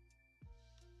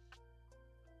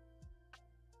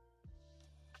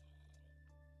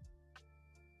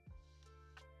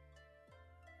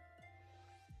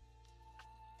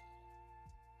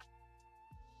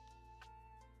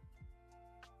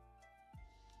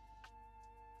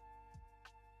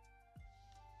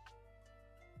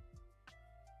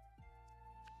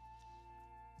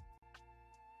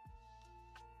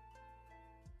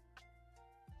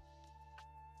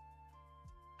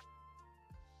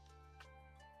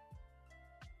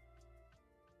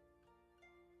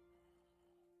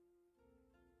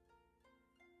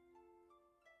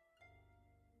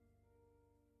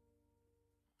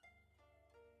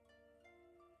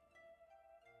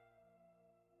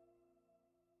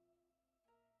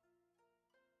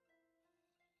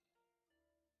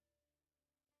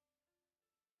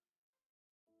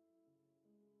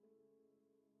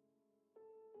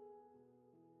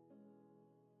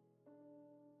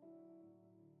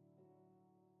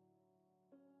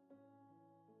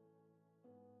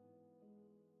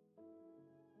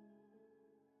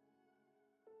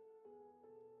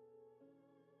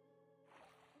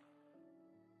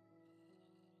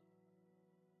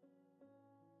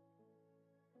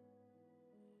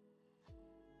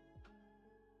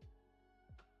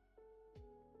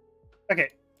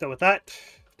 Okay, done with that.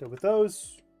 Done with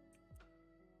those.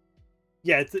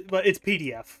 Yeah, it's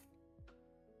PDF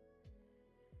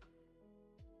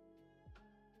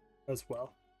as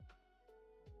well.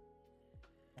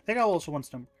 I think I'll also want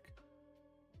Stonebrick.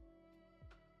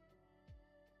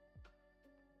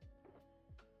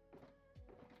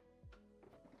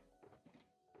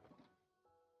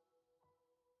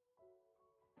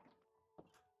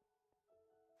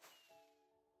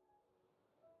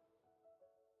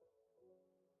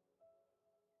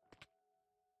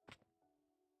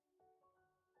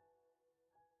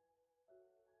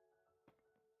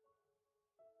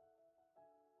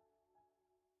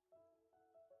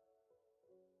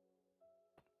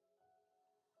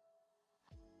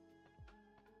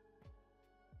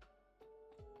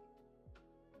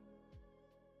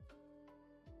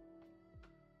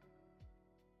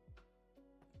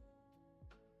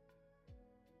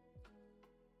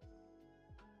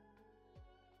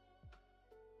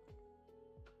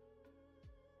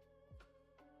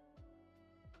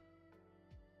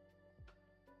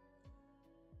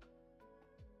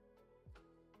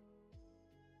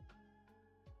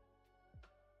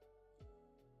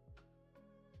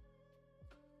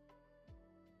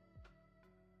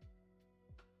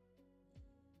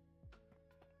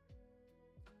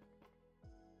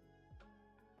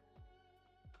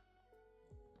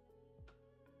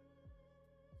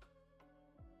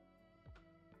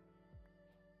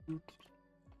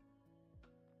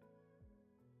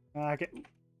 Okay.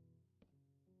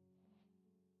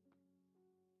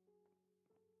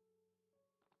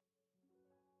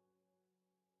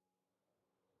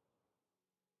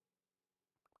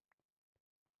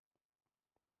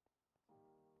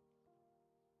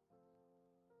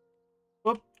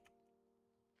 Whoop.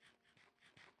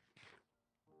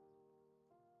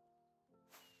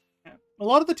 Yeah. A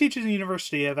lot of the teachers in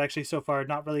university have actually so far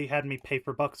not really had me pay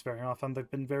for books very often. They've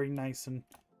been very nice and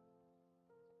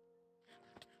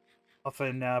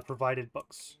often provided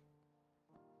books.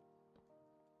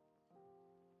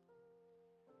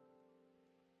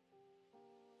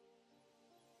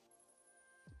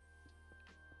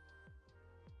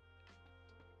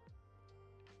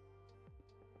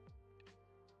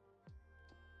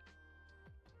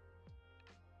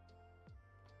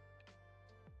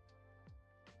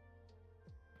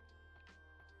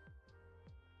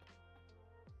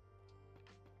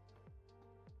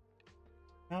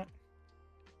 Uh,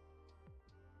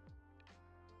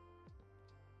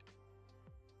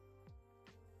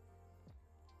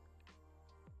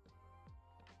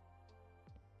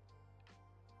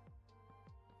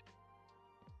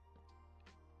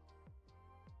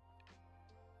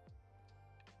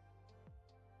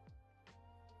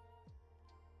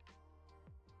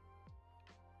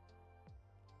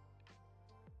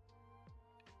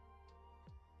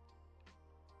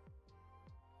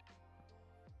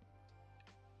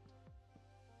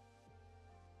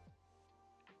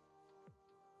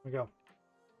 There we go.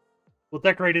 We'll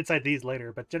decorate inside these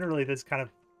later, but generally this kind of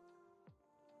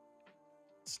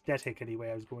aesthetic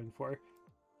anyway I was going for.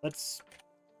 Let's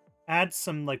add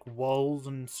some like walls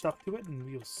and stuff to it and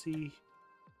we'll see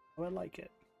how I like it.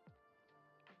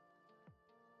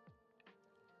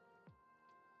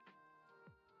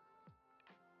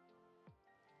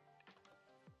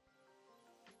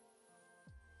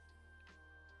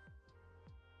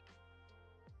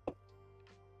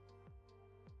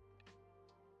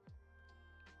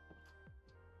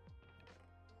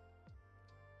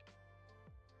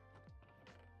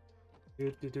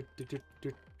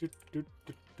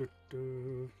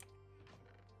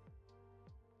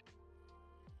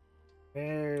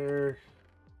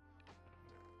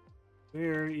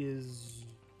 Where is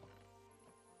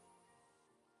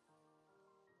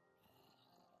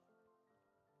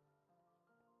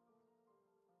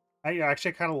I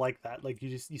actually kind of like that. Like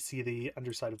you see the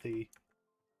underside of the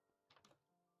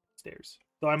stairs.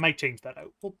 Though I might change that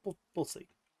out. We'll see.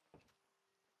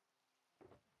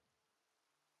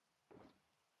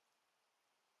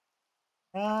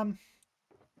 Um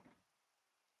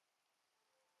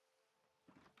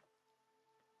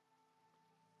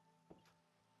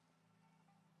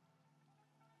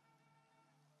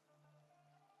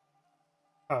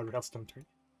Oh, Railstone turn.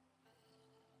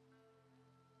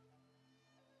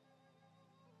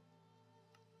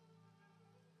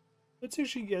 Let's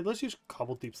use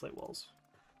cobbled deep slate walls.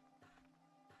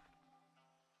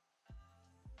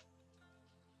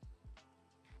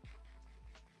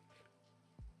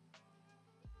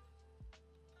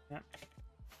 Yeah.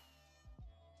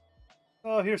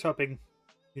 Oh, here's hoping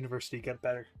university get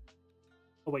better.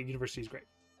 Oh wait, university's great.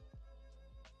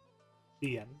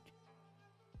 The end.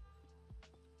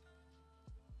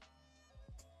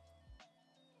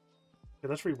 Okay,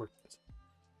 let's rework this.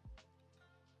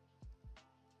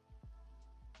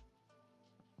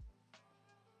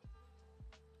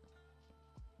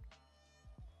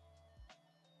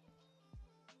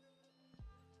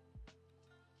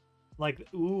 Like,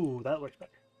 ooh, that looks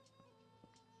better.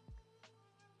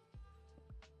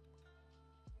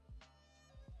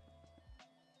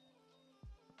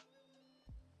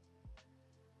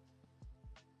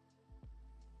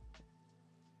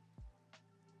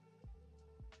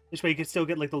 This way you can still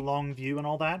get, like, the long view and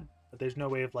all that, but there's no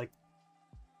way of, like...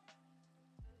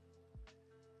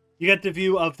 You get the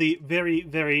view of the very,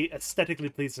 very aesthetically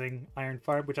pleasing iron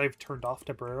farm, which I've turned off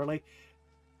temporarily.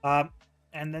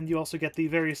 And then you also get the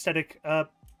very aesthetic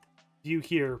view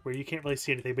here, where you can't really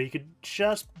see anything, but you can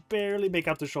just barely make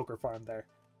out the shulker farm there.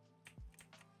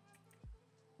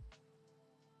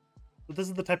 So this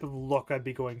is the type of look I'd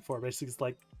be going for. Basically, it's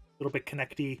like a little bit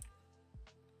connecty.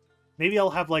 Maybe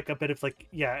I'll have like a bit of like,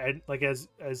 yeah, and like as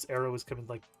Arrow is coming,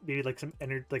 like maybe like some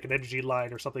like an energy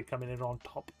line or something coming in on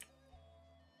top,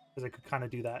 because I could kind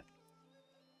of do that.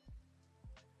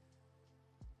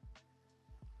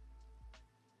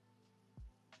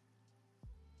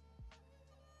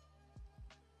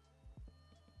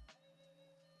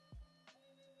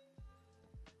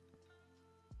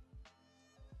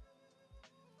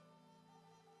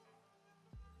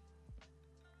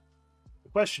 The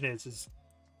question is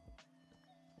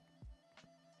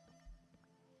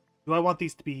do I want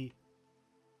these to be,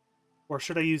 or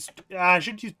should I use? I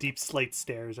should use deep slate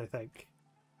stairs, I think.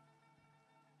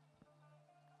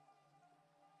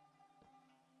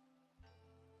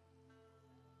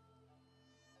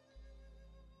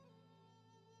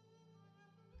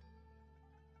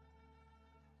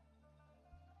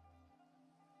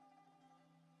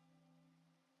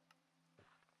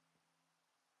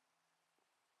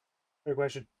 Good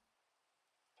question.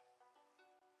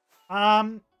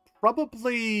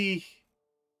 Probably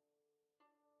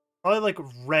like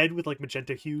red with like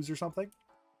magenta hues or something.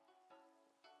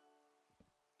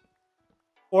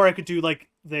 Or I could do like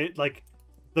the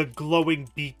glowing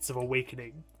beats of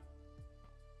awakening.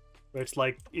 Where it's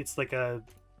like a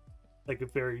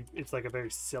very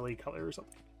silly color or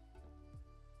something.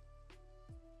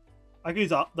 I could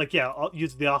use like, yeah, I'll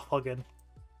use the off plugin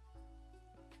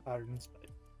patterns, but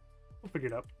we'll figure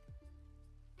it out.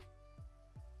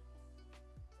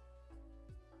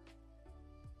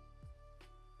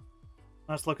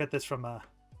 Let's look at this from up.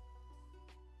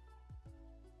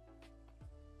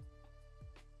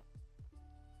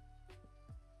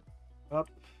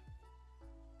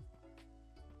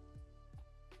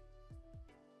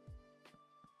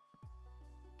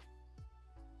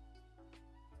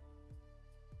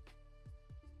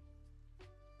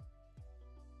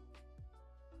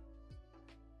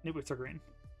 Nitwits are green.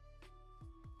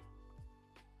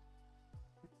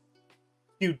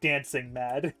 You dancing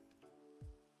mad.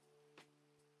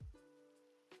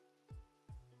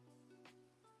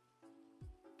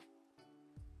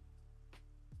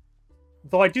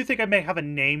 Though I do think I may have a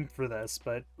name for this,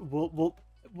 but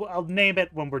I'll name it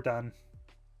when we're done.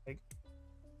 Like,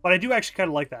 but I do actually kind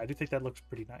of like that. I do think that looks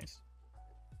pretty nice.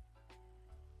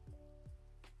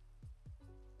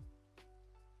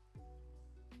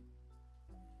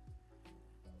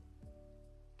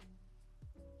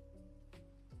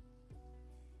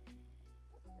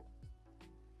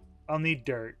 I'll need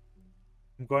dirt.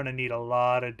 I'm going to need a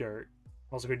lot of dirt.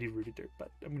 I'm also going to need rooted dirt,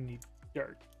 but I'm going to need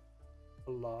dirt.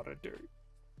 A lot of dirt.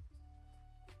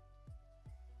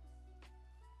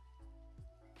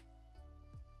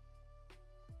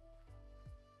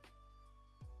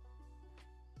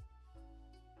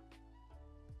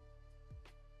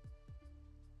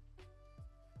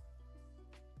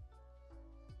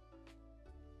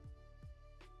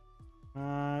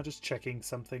 Just checking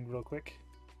something real quick.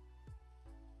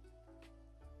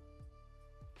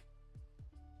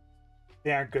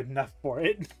 They aren't good enough for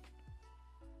it.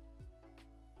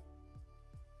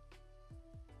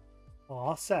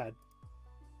 Aw, sad.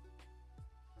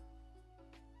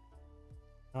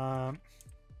 Or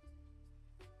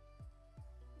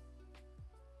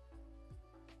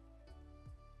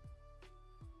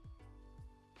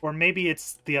maybe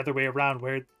it's the other way around,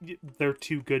 where they're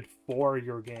too good for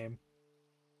your game.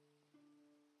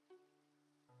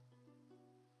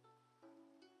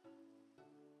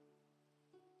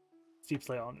 Steep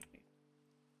slate on me.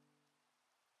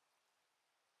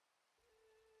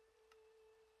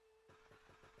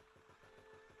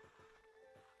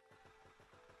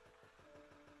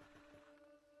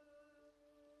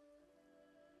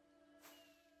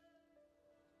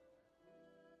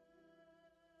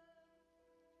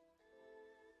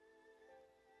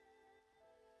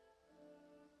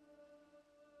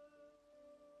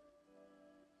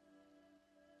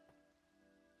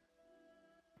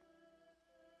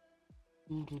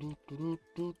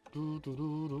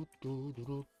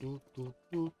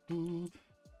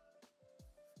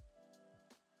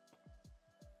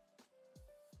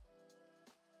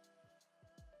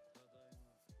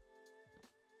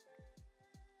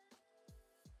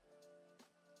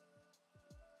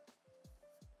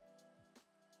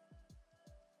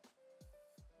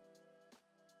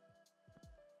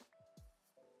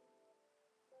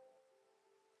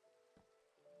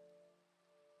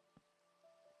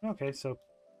 Okay, so...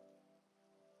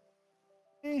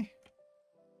 Eh.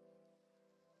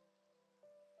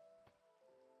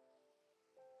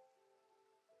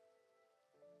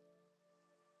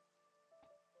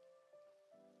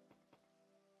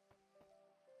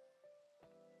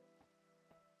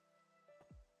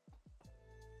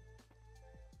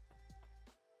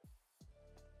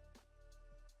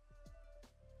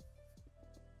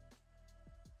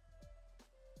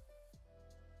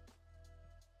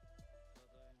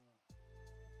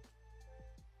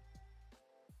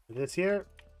 This here.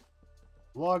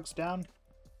 Logs down.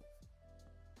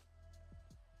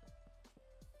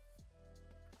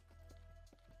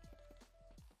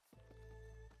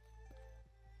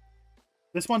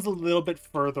 This one's a little bit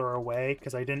further away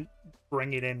because I didn't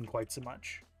bring it in quite so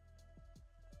much.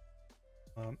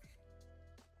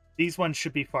 These ones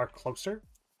should be far closer.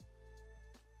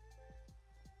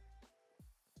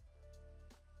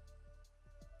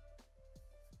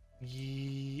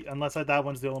 Unless that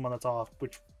one's the only one that's off,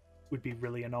 which would be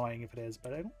really annoying if it is,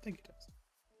 but I don't think it is.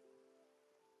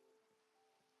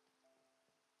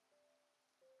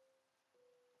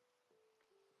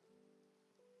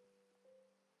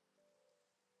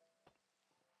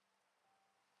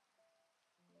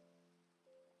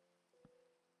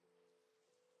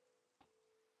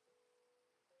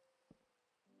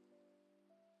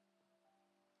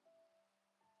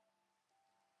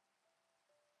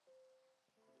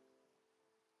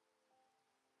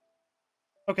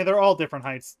 Okay, they're all different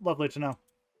heights. Lovely to know.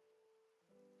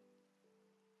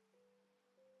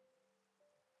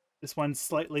 This one's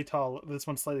slightly tall. This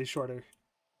one's slightly shorter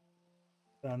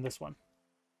than this one.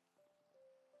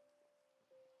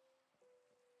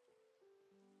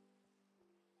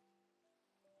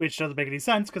 Which doesn't make any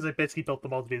sense because I basically built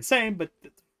them all to be the same, but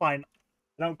it's fine.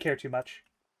 I don't care too much.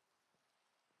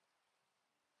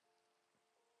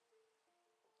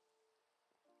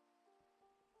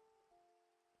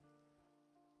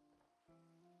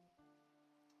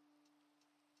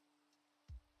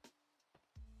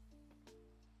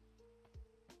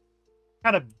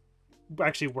 Kind of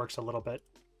actually works a little bit.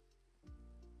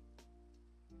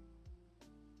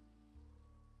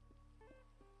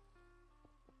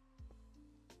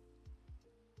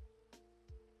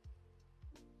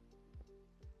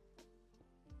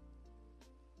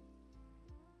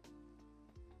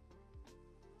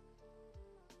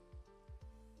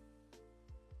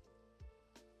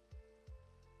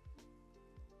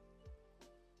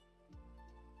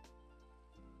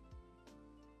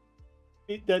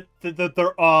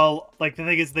 They're all like, the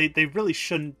thing is they really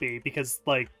shouldn't be, because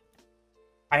like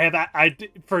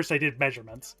first I did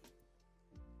measurements.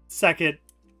 Second,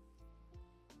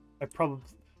 I probably,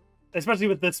 especially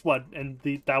with this one and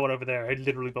that one over there, I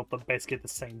literally built them basically at the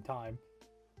same time.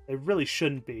 They really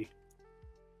shouldn't be,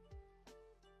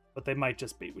 but they might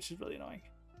just be, which is really annoying.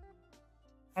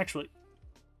 Actually,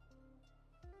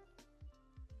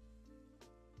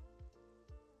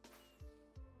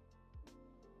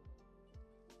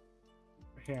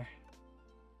 here.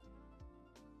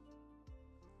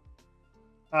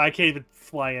 I can't even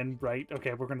fly in right.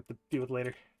 Okay, we're gonna have to deal with it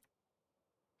later.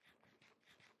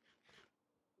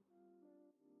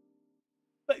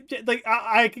 Like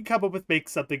I can come up with make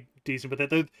something decent with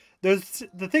it. There's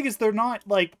the thing is they're not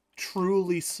like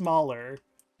truly smaller,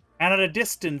 and at a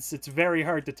distance it's very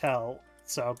hard to tell.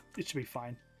 So it should be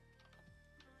fine.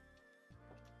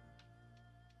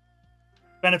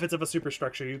 Benefits of a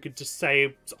superstructure, you could just say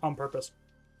it's on purpose.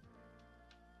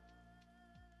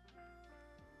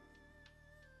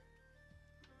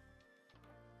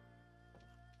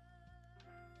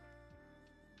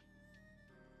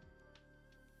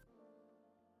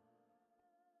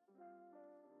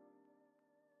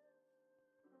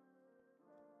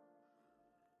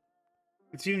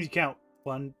 It's usually count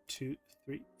 1, 2,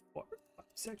 3, 4, 5,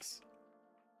 6.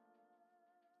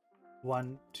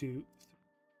 1, 2, 3,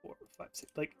 4, 5,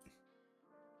 6. Like,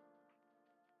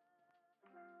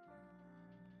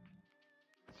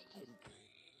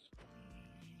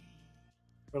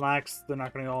 relax. They're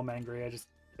not going to go all angry. I just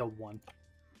killed one.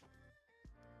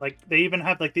 Like, they even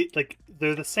have like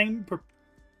they're the same.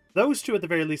 Those two at the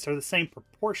very least are the same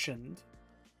proportioned.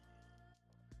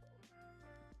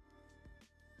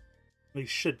 They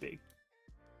should be.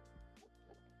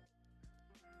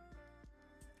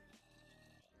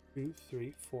 2,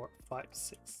 3, 4, 5,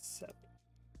 6, 7.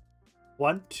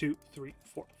 1, 2, 3,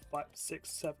 4, 5, 6,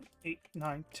 7, 8,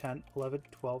 9, 10, 11,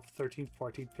 12, 13,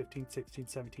 14, 15, 16,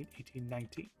 17, 18,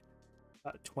 19.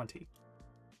 20.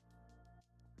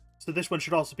 So this one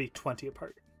should also be 20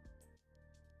 apart.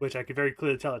 Which I can very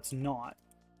clearly tell it's not.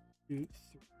 2,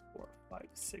 3, 4, 5,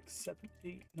 6, 7,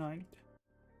 8, 9,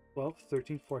 12,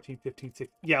 13, 14, 15, 16.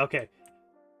 Yeah, okay.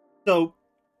 So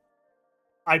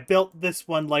I built this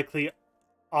one likely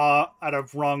at a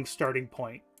wrong starting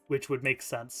point, which would make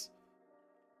sense.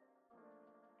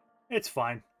 It's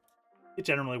fine. It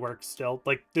generally works still.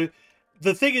 Like, the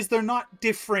thing is, they're not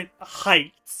different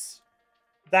heights.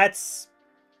 That's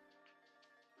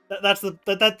the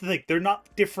thing. They're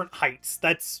not different heights.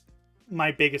 That's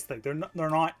my biggest thing.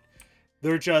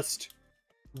 They're just,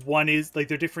 one is, like,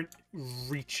 they're different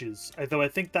reaches. Although I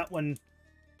think that one,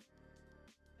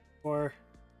 or,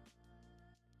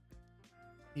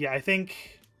 yeah, I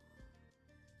think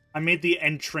I made the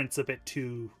entrance a bit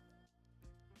too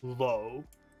low.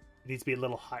 It needs to be a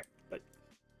little higher, but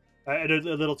a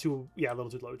little too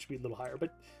low. It should be a little higher,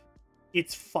 but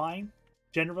it's fine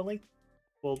generally.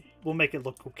 We'll make it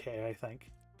look okay, I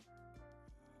think.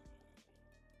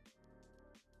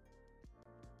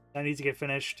 That needs to get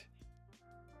finished.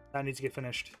 That needs to get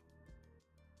finished.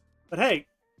 But hey,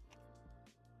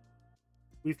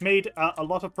 we've made a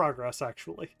lot of progress,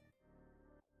 actually.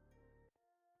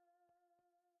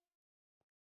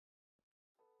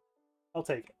 I'll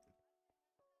take it.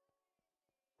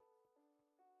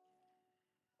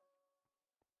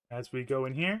 As we go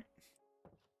in here,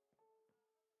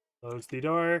 close the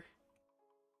door,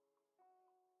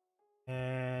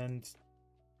 and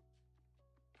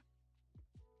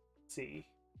see.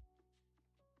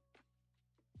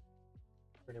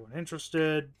 For anyone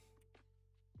interested,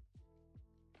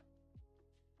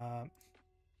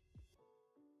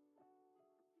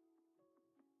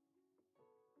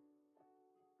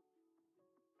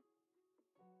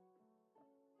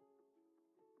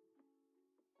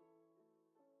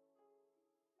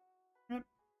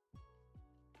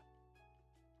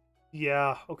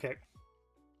 yeah, okay.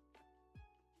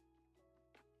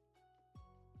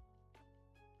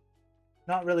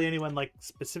 Not really anyone, like,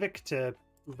 specific to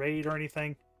raid or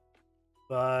anything,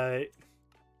 but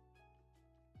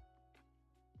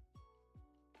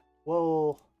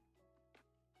I'll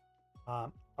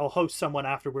host someone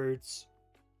afterwards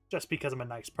just because I'm a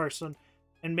nice person,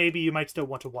 and maybe you might still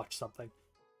want to watch something.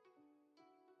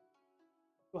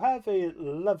 So have a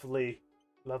lovely,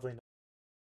 lovely night.